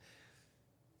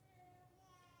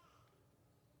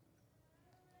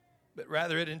 but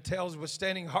rather it entails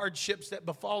withstanding hardships that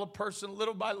befall a person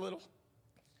little by little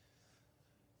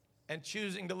and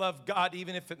choosing to love God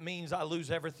even if it means I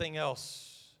lose everything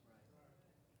else.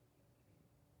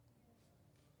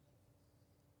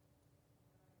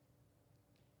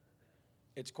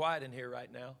 It's quiet in here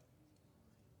right now.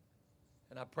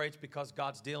 And I pray it's because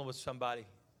God's dealing with somebody.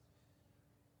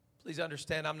 Please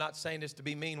understand, I'm not saying this to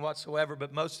be mean whatsoever,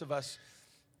 but most of us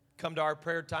come to our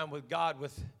prayer time with God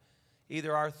with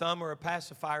either our thumb or a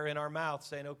pacifier in our mouth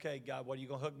saying, okay, God, what are you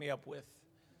going to hook me up with?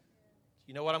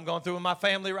 You know what I'm going through with my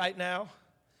family right now?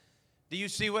 Do you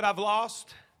see what I've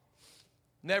lost?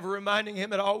 Never reminding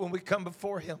him at all when we come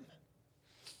before him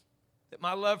that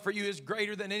my love for you is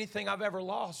greater than anything I've ever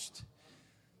lost.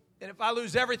 And if I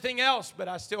lose everything else, but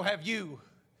I still have you,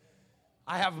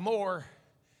 I have more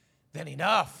than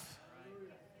enough.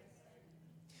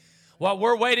 While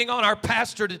we're waiting on our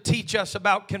pastor to teach us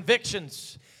about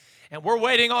convictions, and we're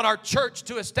waiting on our church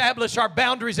to establish our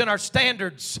boundaries and our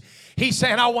standards, he's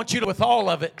saying, I want you to with all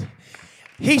of it.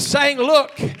 He's saying,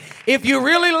 look, if you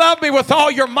really love me with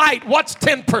all your might, what's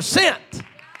 10%?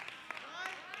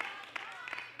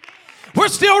 We're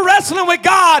still wrestling with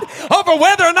God over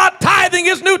whether or not tithing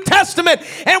is New Testament,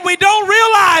 and we don't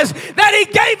realize that he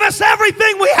gave us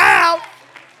everything we have.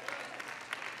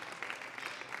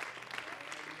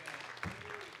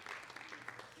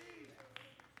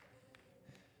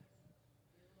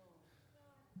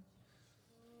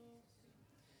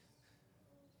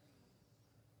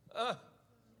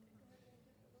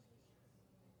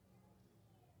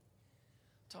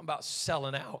 Talking about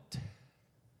selling out.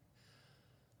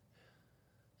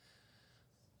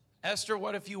 Esther,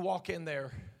 what if you walk in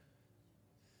there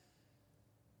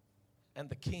and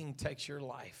the king takes your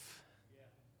life?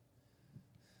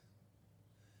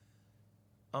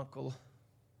 Uncle,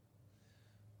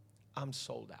 I'm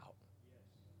sold out.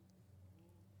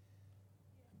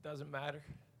 It doesn't matter.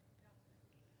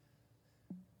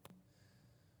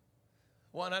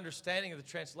 One understanding of the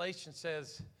translation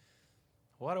says,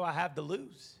 what do I have to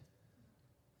lose?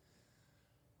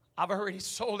 I've already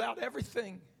sold out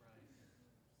everything.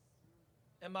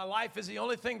 And my life is the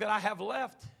only thing that I have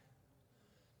left.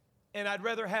 And I'd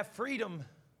rather have freedom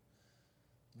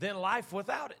than life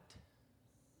without it.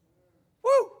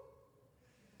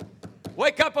 Woo!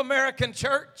 Wake up, American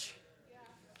church.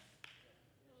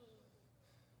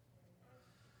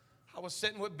 was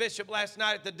sitting with Bishop last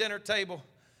night at the dinner table.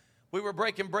 We were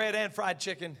breaking bread and fried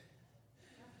chicken.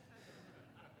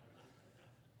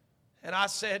 And I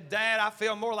said, Dad, I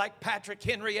feel more like Patrick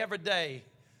Henry every day.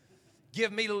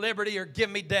 Give me liberty or give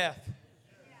me death.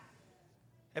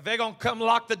 If they're going to come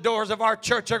lock the doors of our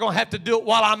church, they're going to have to do it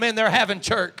while I'm in there having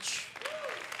church.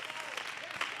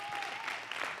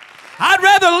 I'd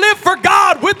rather live for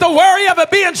God with the worry of it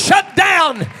being shut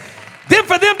down than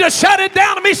for them to shut it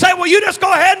down and me say, well, you just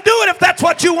go ahead and do it if that's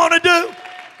what you want to do.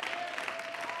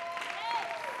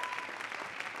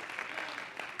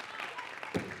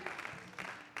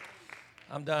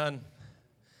 I'm done.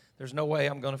 There's no way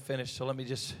I'm going to finish, so let me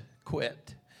just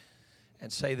quit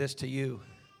and say this to you.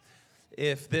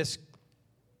 If this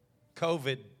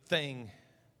COVID thing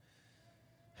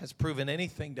has proven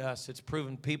anything to us, it's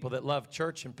proven people that love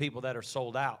church and people that are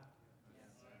sold out.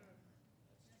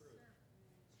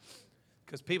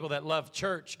 Because people that love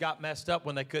church got messed up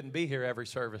when they couldn't be here every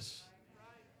service.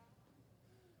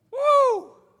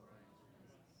 Woo!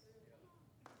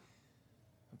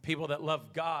 People that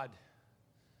love God,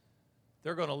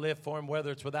 they're going to live for Him,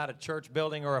 whether it's without a church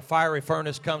building or a fiery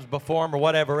furnace comes before them or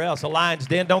whatever else. A lion's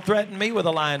den. Don't threaten me with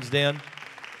a lion's den.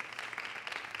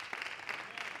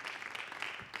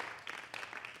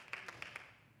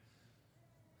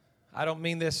 I don't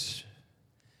mean this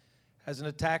as an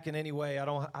attack in any way. I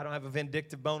don't have a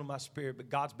vindictive bone in my spirit, but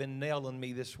God's been nailing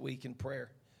me this week in prayer.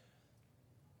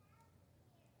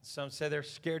 Some say they're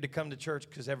scared to come to church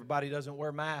because everybody doesn't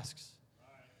wear masks.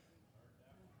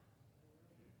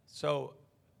 So,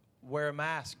 wear a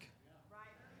mask.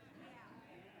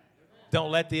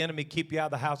 Don't let the enemy keep you out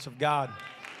of the house of God.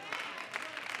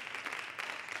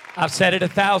 I've said it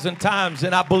 1,000 times,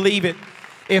 and I believe it.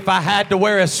 If I had to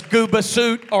wear a scuba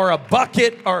suit or a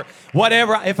bucket or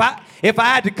whatever, if I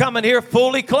had to come in here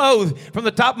fully clothed from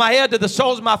the top of my head to the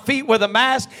soles of my feet with a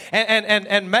mask and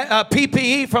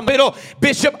PPE from the middle,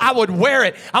 Bishop, I would wear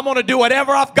it. I'm going to do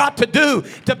whatever I've got to do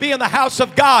to be in the house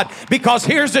of God, because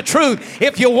here's the truth.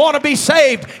 If you want to be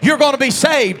saved, you're going to be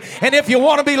saved. And if you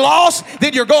want to be lost,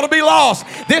 then you're going to be lost.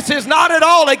 This is not at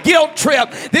all a guilt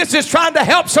trip. This is trying to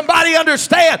help somebody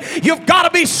understand you've got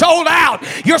to be sold out.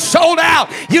 You're sold out.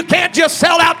 You can't just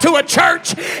sell out to a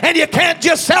church, and you can't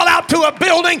just sell out to a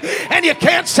building, and you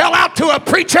can't sell out to a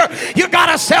preacher. You got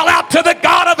to sell out to the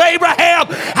God of Abraham,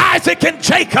 Isaac, and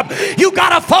Jacob. You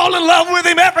got to fall in love with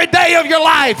Him every day of your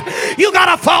life. You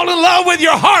got to fall in love with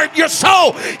your heart, your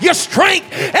soul, your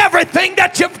strength, everything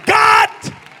that you've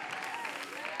got.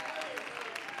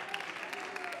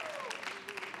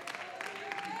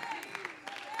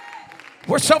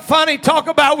 We're so funny, talk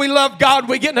about we love God.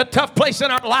 We get in a tough place in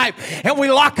our life and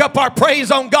we lock up our praise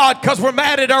on God because we're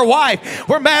mad at our wife.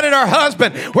 We're mad at our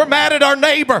husband. We're mad at our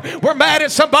neighbor. We're mad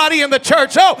at somebody in the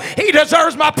church. Oh, he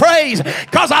deserves my praise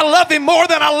because I love him more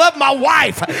than I love my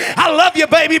wife. I love you,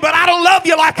 baby, but I don't love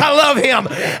you like I love him.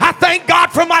 I thank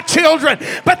God for my children,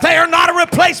 but they are not a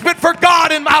replacement for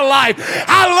God in my life.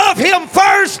 I love him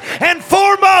first and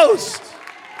foremost.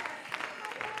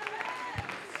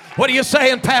 What are you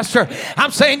saying, Pastor?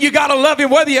 I'm saying you got to love him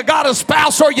whether you got a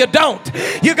spouse or you don't.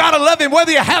 You got to love him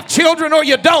whether you have children or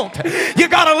you don't. You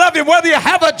got to love him whether you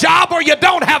have a job or you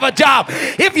don't have a job.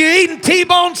 If you're eating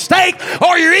T-bone steak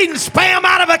or you're eating Spam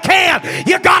out of a can,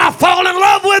 you got to fall in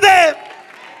love with him.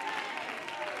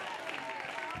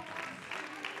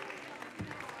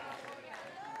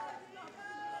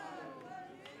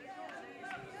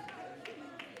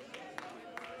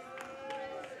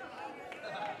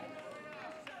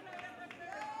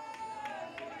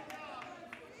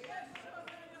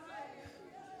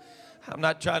 I'm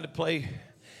not trying to play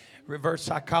reverse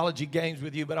psychology games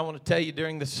with you, but I want to tell you,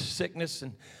 during this sickness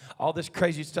and all this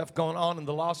crazy stuff going on and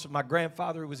the loss of my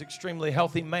grandfather, who was an extremely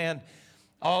healthy man,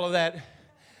 all of that,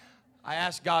 I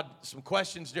asked God some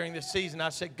questions during this season. I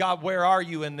said, God, where are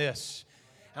you in this?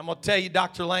 I'm going to tell you,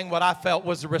 Dr. Lang, what I felt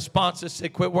was the response that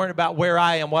said, quit worrying about where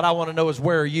I am. What I want to know is,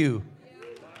 where are you?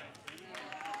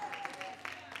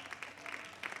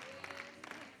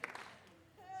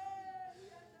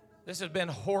 This has been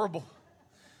horrible.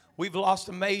 We've lost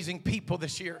amazing people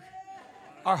this year.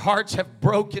 Our hearts have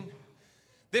broken.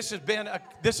 This has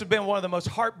been one of the most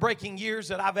heartbreaking years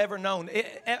that I've ever known,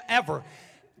 ever.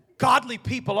 Godly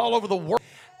people all over the world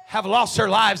have lost their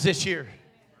lives this year.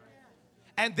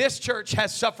 And this church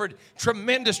has suffered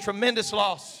tremendous, tremendous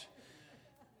loss.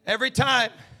 Every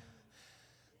time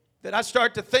that I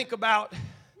start to think about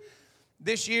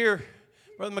this year,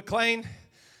 Brother McLean,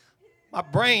 my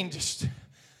brain just...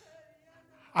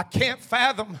 I can't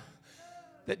fathom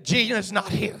that Gina's not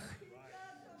here.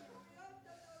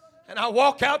 And I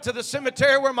walk out to the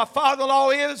cemetery where my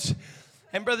father-in-law is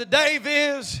and Brother Dave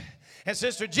is, And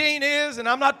Sister Jean is, and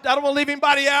I don't want to leave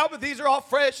anybody out, but these are all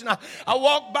fresh. And I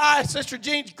walked by Sister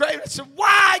Jean's grave and I said,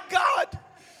 why, God?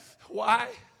 Why?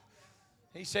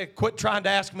 He said, quit trying to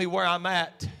ask me where I'm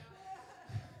at.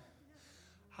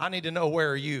 I need to know,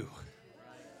 where are you?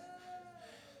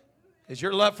 Is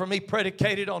your love for me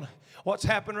predicated on what's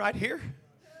happened right here?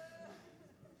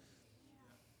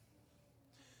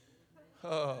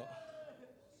 Oh.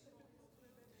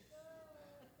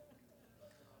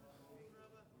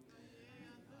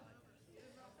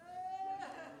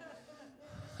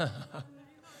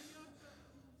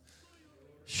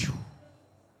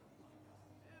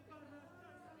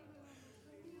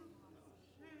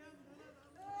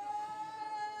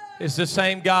 It's the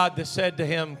same God that said to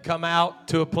him, come out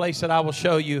to a place that I will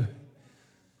show you.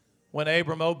 When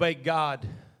Abram obeyed God,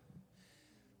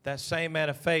 that same man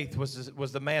of faith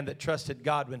was the man that trusted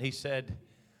God when he said,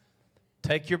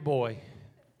 take your boy,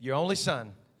 your only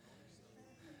son,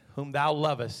 whom thou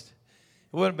lovest.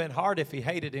 It would have been hard if he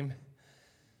hated him.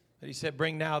 But he said,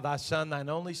 bring now thy son, thine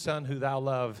only son, who thou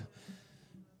love,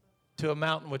 to a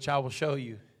mountain which I will show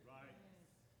you.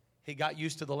 He got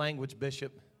used to the language,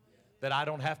 Bishop, that I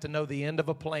don't have to know the end of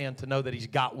a plan to know that he's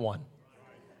got one.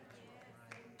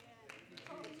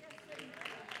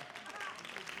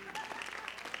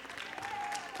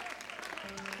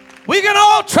 We can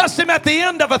all trust him at the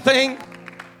end of a thing.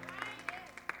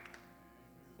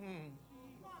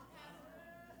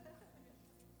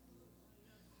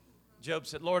 Job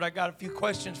said, Lord, I got a few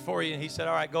questions for you. And he said,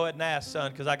 all right, go ahead and ask,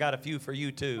 son, because I got a few for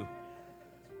you too.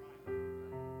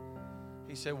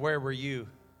 He said, where were you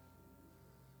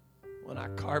when I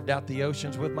carved out the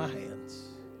oceans with my hands?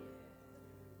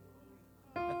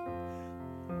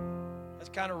 That's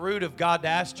kind of rude of God to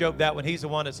ask Job that when he's the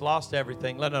one that's lost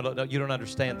everything. No, you don't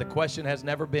understand. The question has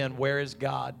never been, where is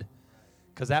God?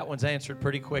 Because that one's answered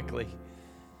pretty quickly.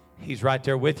 He's right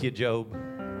there with you, Job.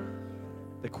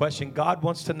 The question God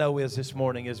wants to know is this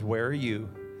morning is, where are you?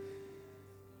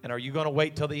 And are you going to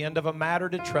wait till the end of a matter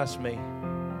to trust me?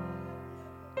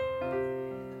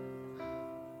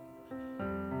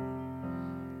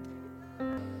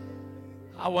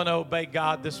 I want to obey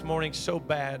God this morning so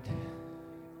bad.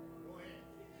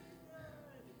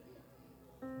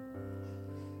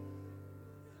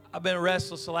 I've been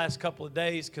restless the last couple of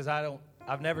days because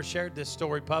I've never shared this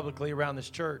story publicly around this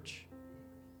church.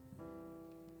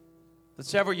 But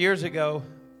several years ago,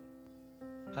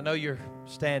 I know you're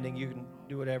standing, you can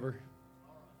do whatever.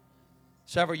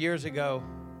 Several years ago,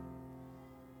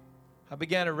 I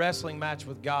began a wrestling match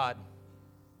with God.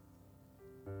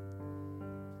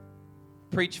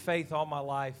 Preached faith all my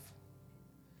life.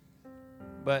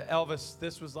 But Elvis,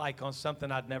 this was like on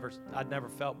something I'd never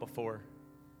felt before,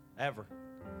 ever.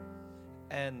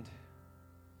 And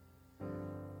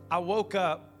I woke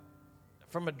up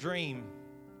from a dream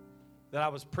that I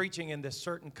was preaching in this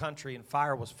certain country and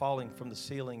fire was falling from the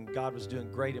ceiling. God was doing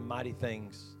great and mighty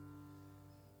things.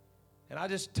 And I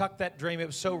just tucked that dream. It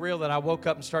was so real that I woke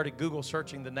up and started Google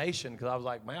searching the nation because I was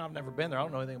like, man, I've never been there. I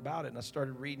don't know anything about it. And I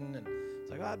started reading and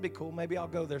it's like, oh, that'd be cool. Maybe I'll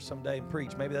go there someday and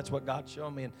preach. Maybe that's what God's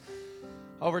showing me. And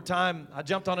over time, I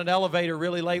jumped on an elevator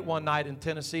really late one night in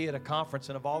Tennessee at a conference.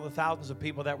 And of all the thousands of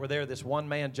people that were there, this one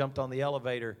man jumped on the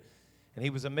elevator. And he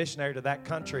was a missionary to that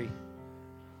country.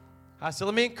 I said,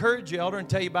 let me encourage you, Elder, and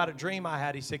tell you about a dream I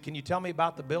had. He said, can you tell me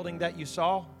about the building that you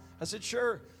saw? I said,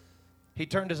 sure. He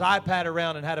turned his iPad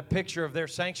around and had a picture of their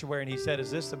sanctuary, and he said, is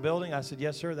this the building? I said,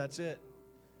 yes, sir, that's it.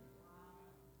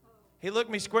 He looked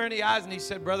me square in the eyes, and he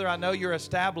said, brother, I know you're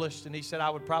established. And he said,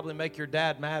 I would probably make your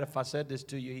dad mad if I said this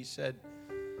to you. He said,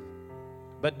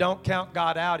 but don't count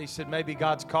God out. He said, maybe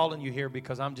God's calling you here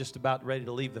because I'm just about ready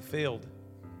to leave the field.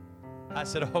 I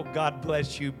said, oh, God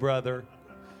bless you, brother.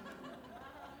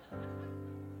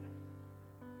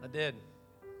 I did.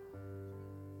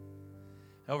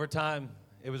 Over time,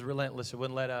 it was relentless. It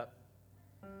wouldn't let up.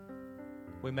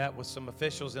 We met with some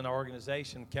officials in our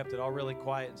organization, kept it all really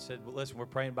quiet and said, well, listen, we're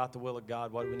praying about the will of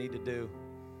God. What do we need to do?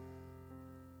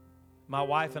 My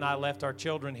wife and I left our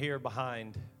children here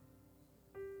behind.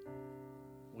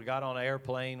 We got on an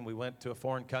airplane. We went to a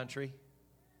foreign country.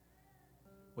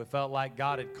 We felt like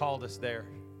God had called us there.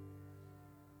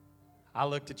 I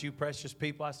looked at you, precious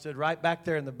people. I stood right back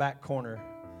there in the back corner,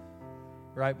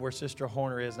 right where Sister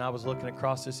Horner is, and I was looking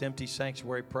across this empty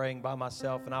sanctuary praying by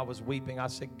myself, and I was weeping. I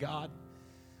said, God,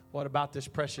 what about this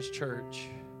precious church?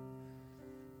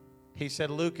 He said,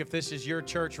 Luke, if this is your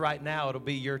church right now, it'll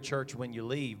be your church when you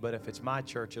leave, but if it's my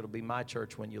church, it'll be my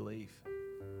church when you leave.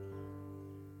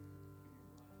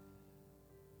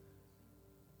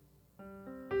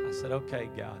 I said, okay,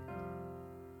 God.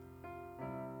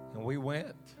 And we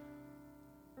went.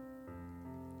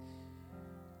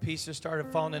 Pieces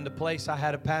started falling into place. I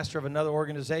had a pastor of another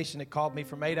organization that called me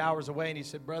from 8 hours away, and he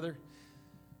said, brother,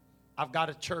 I've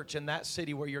got a church in that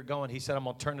city where you're going. He said, I'm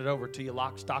going to turn it over to you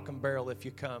lock, stock, and barrel if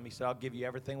you come. He said, I'll give you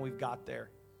everything we've got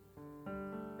there. I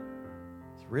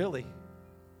said, really?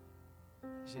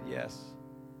 He said, yes.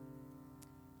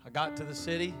 I got to the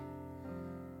city.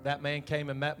 That man came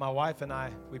and met my wife and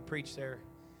I. We preached there.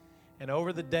 And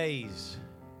over the days,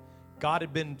 God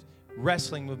had been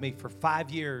wrestling with me for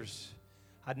 5 years.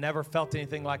 I'd never felt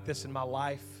anything like this in my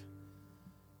life.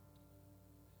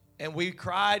 And we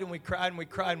cried and we cried and we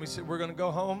cried. And we said, we're going to go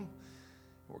home.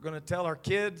 We're going to tell our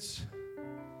kids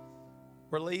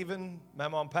we're leaving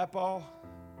Mama and Papa.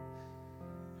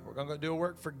 We're going to go do a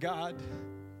work for God.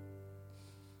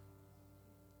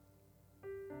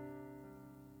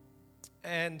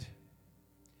 And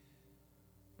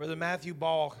Brother Matthew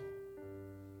Ball,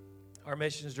 our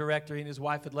missions director, he and his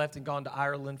wife had left and gone to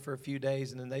Ireland for a few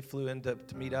days, and then they flew in to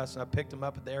meet us, and I picked them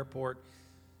up at the airport.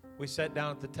 We sat down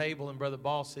at the table, and Brother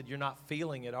Ball said, you're not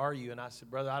feeling it, are you? And I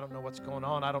said, brother, I don't know what's going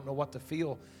on. I don't know what to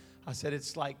feel. I said,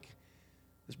 it's like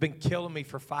it's been killing me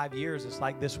for 5 years. It's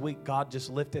like this week God just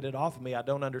lifted it off of me. I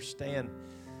don't understand.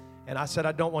 And I said,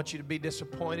 I don't want you to be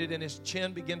disappointed. And his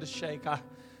chin began to shake.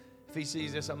 If he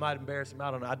sees this, I might embarrass him. I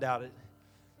don't know. I doubt it.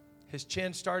 His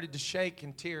chin started to shake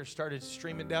and tears started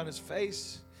streaming down his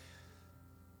face.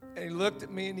 And he looked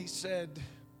at me and he said,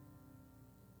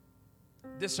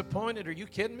 disappointed? Are you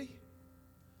kidding me?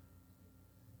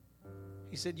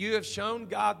 He said, you have shown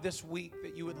God this week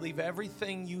that you would leave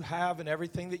everything you have and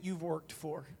everything that you've worked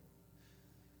for.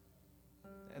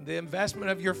 And the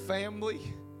investment of your family.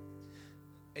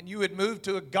 And you would move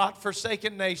to a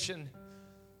God-forsaken nation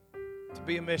to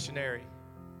be a missionary.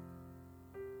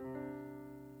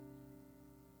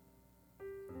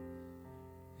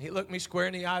 He looked me square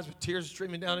in the eyes with tears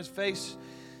streaming down his face.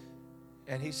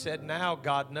 And he said, now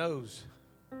God knows.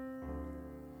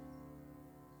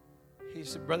 He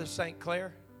said, Brother St.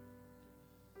 Clair,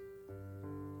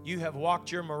 you have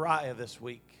walked your Moriah this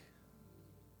week.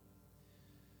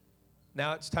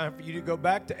 Now it's time for you to go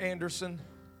back to Anderson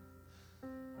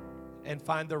and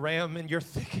find the ram in your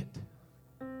thicket.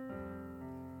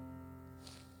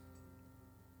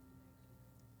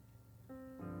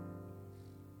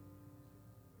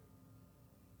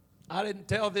 I didn't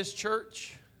tell this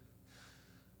church,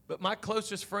 but my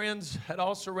closest friends had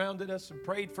all surrounded us and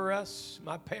prayed for us.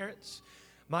 My parents,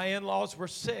 my in-laws were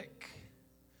sick.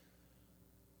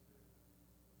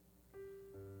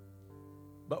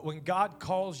 But when God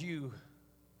calls you,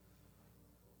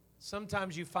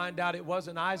 sometimes you find out it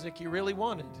wasn't Isaac you really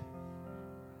wanted.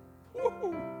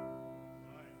 Woo.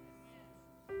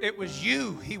 It was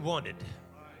you he wanted.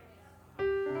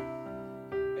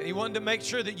 And he wanted to make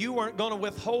sure that you weren't going to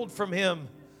withhold from him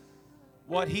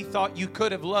what he thought you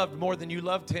could have loved more than you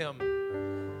loved him.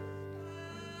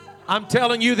 I'm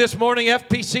telling you this morning,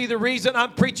 FPC, the reason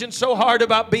I'm preaching so hard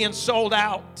about being sold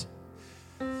out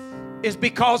is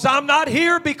because I'm not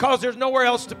here because there's nowhere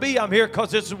else to be. I'm here because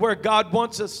this is where God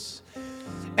wants us.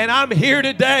 And I'm here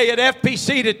today at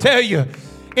FPC to tell you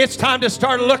it's time to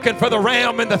start looking for the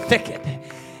ram in the thicket.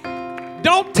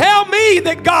 Don't tell me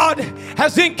that God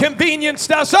has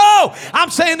inconvenienced us. Oh, I'm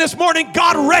saying this morning,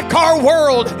 God wreck our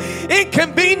world.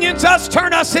 Inconvenience us,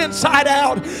 turn us inside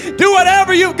out. Do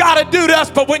whatever you've got to do to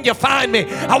us, but when you find me,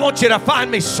 I want you to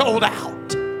find me sold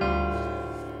out.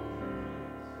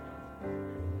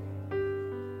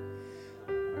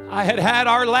 I had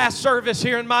our last service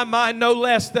here in my mind no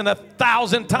less than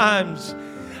 1,000 times.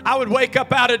 I would wake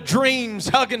up out of dreams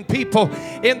hugging people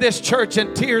in this church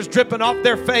and tears dripping off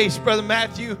their face, Brother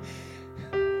Matthew.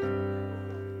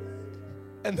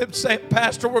 And them saying,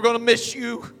 Pastor, we're going to miss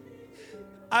you.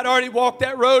 I'd already walked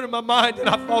that road in my mind and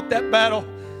I fought that battle.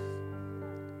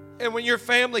 And when your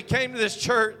family came to this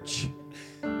church,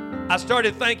 I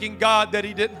started thanking God that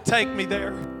he didn't take me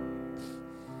there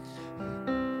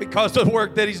because of the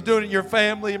work that he's doing in your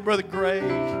family and Brother Greg.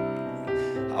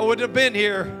 I wouldn't have been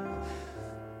here.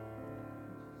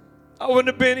 I wouldn't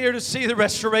have been here to see the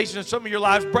restoration of some of your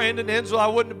lives. Brandon Enzel, I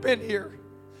wouldn't have been here.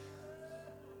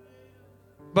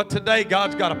 But today,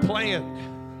 God's got a plan.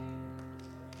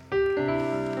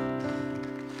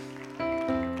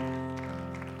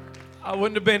 I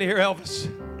wouldn't have been here,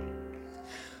 Elvis.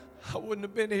 I wouldn't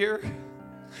have been here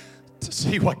to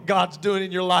see what God's doing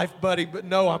in your life, buddy. But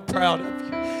no, I'm proud of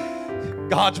you.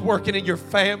 God's working in your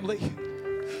family.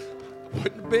 I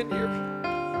wouldn't have been here.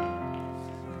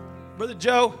 Brother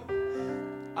Joe,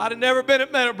 I'd have never been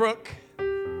at Meadowbrook.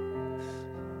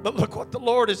 But look what the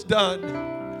Lord has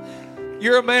done.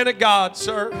 You're a man of God,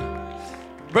 sir.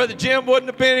 Brother Jim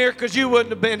wouldn't have been here because you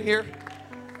wouldn't have been here.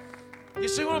 You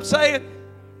see what I'm saying?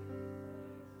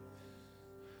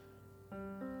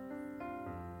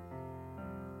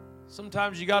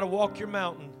 Sometimes you got to walk your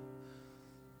mountain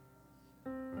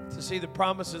to see the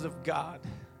promises of God.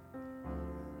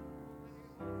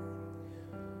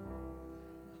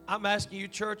 I'm asking you,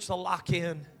 church, to lock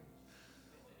in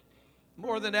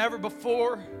more than ever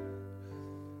before.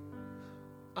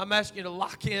 I'm asking you to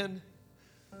lock in,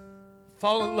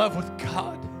 fall in love with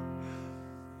God.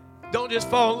 Don't just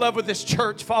fall in love with this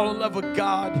church, fall in love with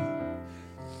God.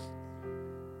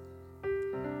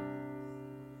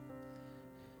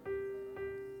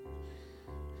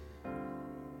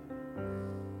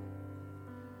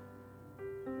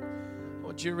 I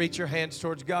want you to reach your hands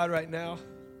towards God right now.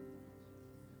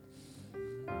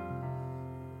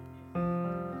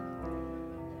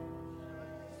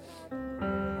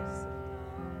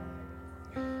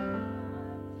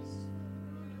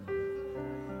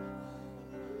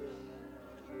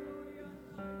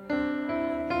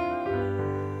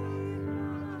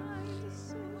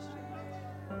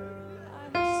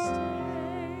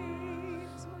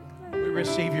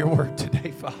 Receive your word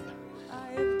today, Father. I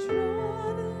have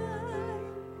drawn a line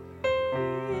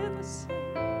in the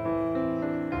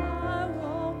sand. I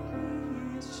won't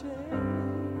be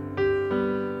ashamed.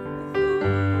 With the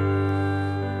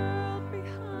world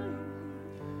behind me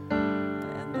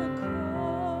and the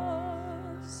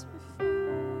cross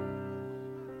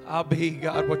before. I'll be,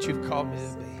 God, what you've called me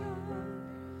to be.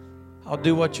 I'll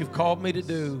do what you've called me to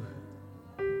do.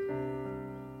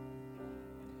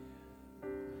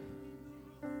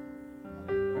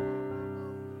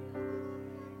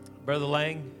 Brother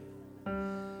Lang,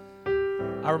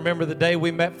 I remember the day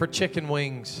we met for chicken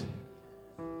wings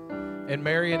in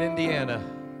Marion, Indiana,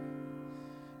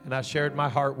 and I shared my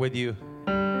heart with you.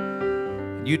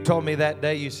 You told me that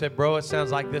day, you said, bro, it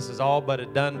sounds like this is all but a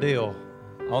done deal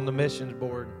on the missions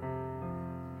board.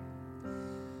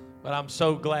 But I'm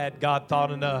so glad God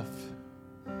thought enough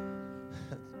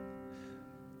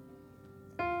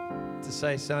to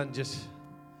say, son, just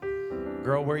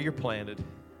grow where you're planted.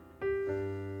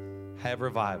 Have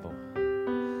revival.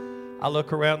 I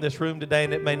look around this room today,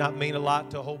 and it may not mean a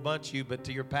lot to a whole bunch of you, but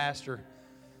to your pastor,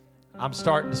 I'm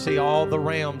starting to see all the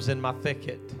rams in my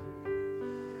thicket.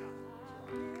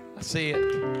 I see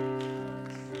it.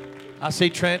 I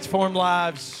see transformed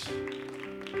lives.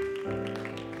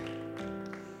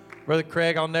 Brother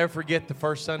Craig, I'll never forget the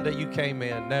first Sunday you came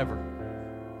in. Never.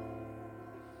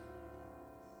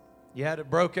 You had a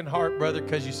broken heart, brother,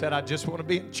 because you said, I just want to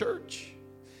be in church.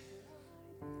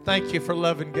 Thank you for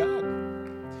loving God.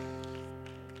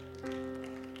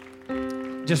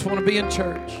 Just want to be in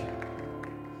church.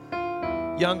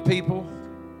 Young people,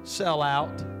 sell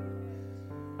out.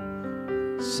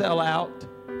 Sell out.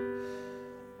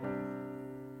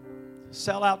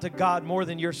 Sell out to God more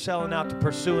than you're selling out to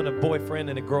pursuing a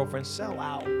boyfriend and a girlfriend. Sell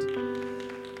out.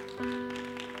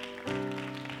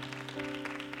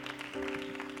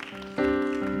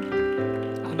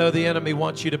 I know the enemy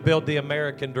wants you to build the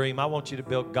American dream. I want you to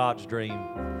build God's dream.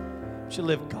 You should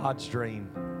live God's dream.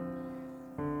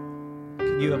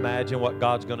 Can you imagine what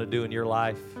God's going to do in your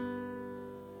life?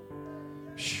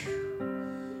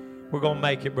 We're going to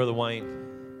make it, Brother Wayne.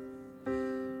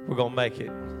 We're going to make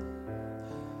it.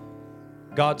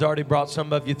 God's already brought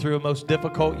some of you through a most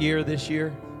difficult year this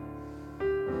year.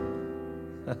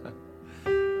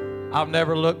 I've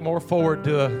never looked more forward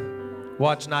to a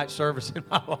watch night service in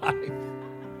my life.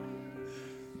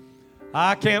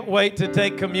 I can't wait to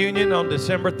take communion on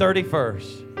December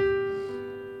 31st.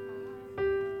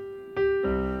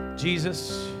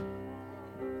 Jesus,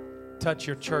 touch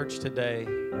your church today.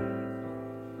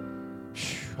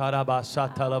 Come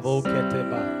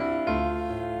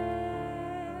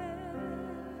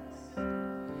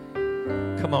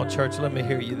on, church, let me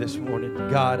hear you this morning.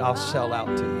 God, I'll sell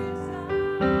out to you.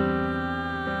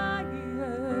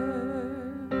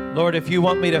 Lord, if you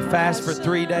want me to fast for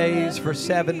 3 days, for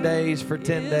 7 days, for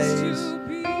 10 days,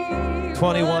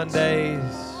 21 days,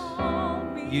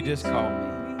 you just call me.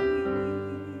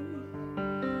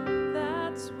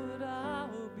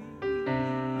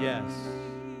 Yes.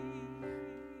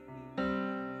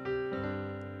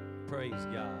 Praise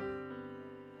God.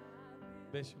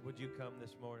 Bishop, would you come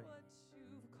this morning?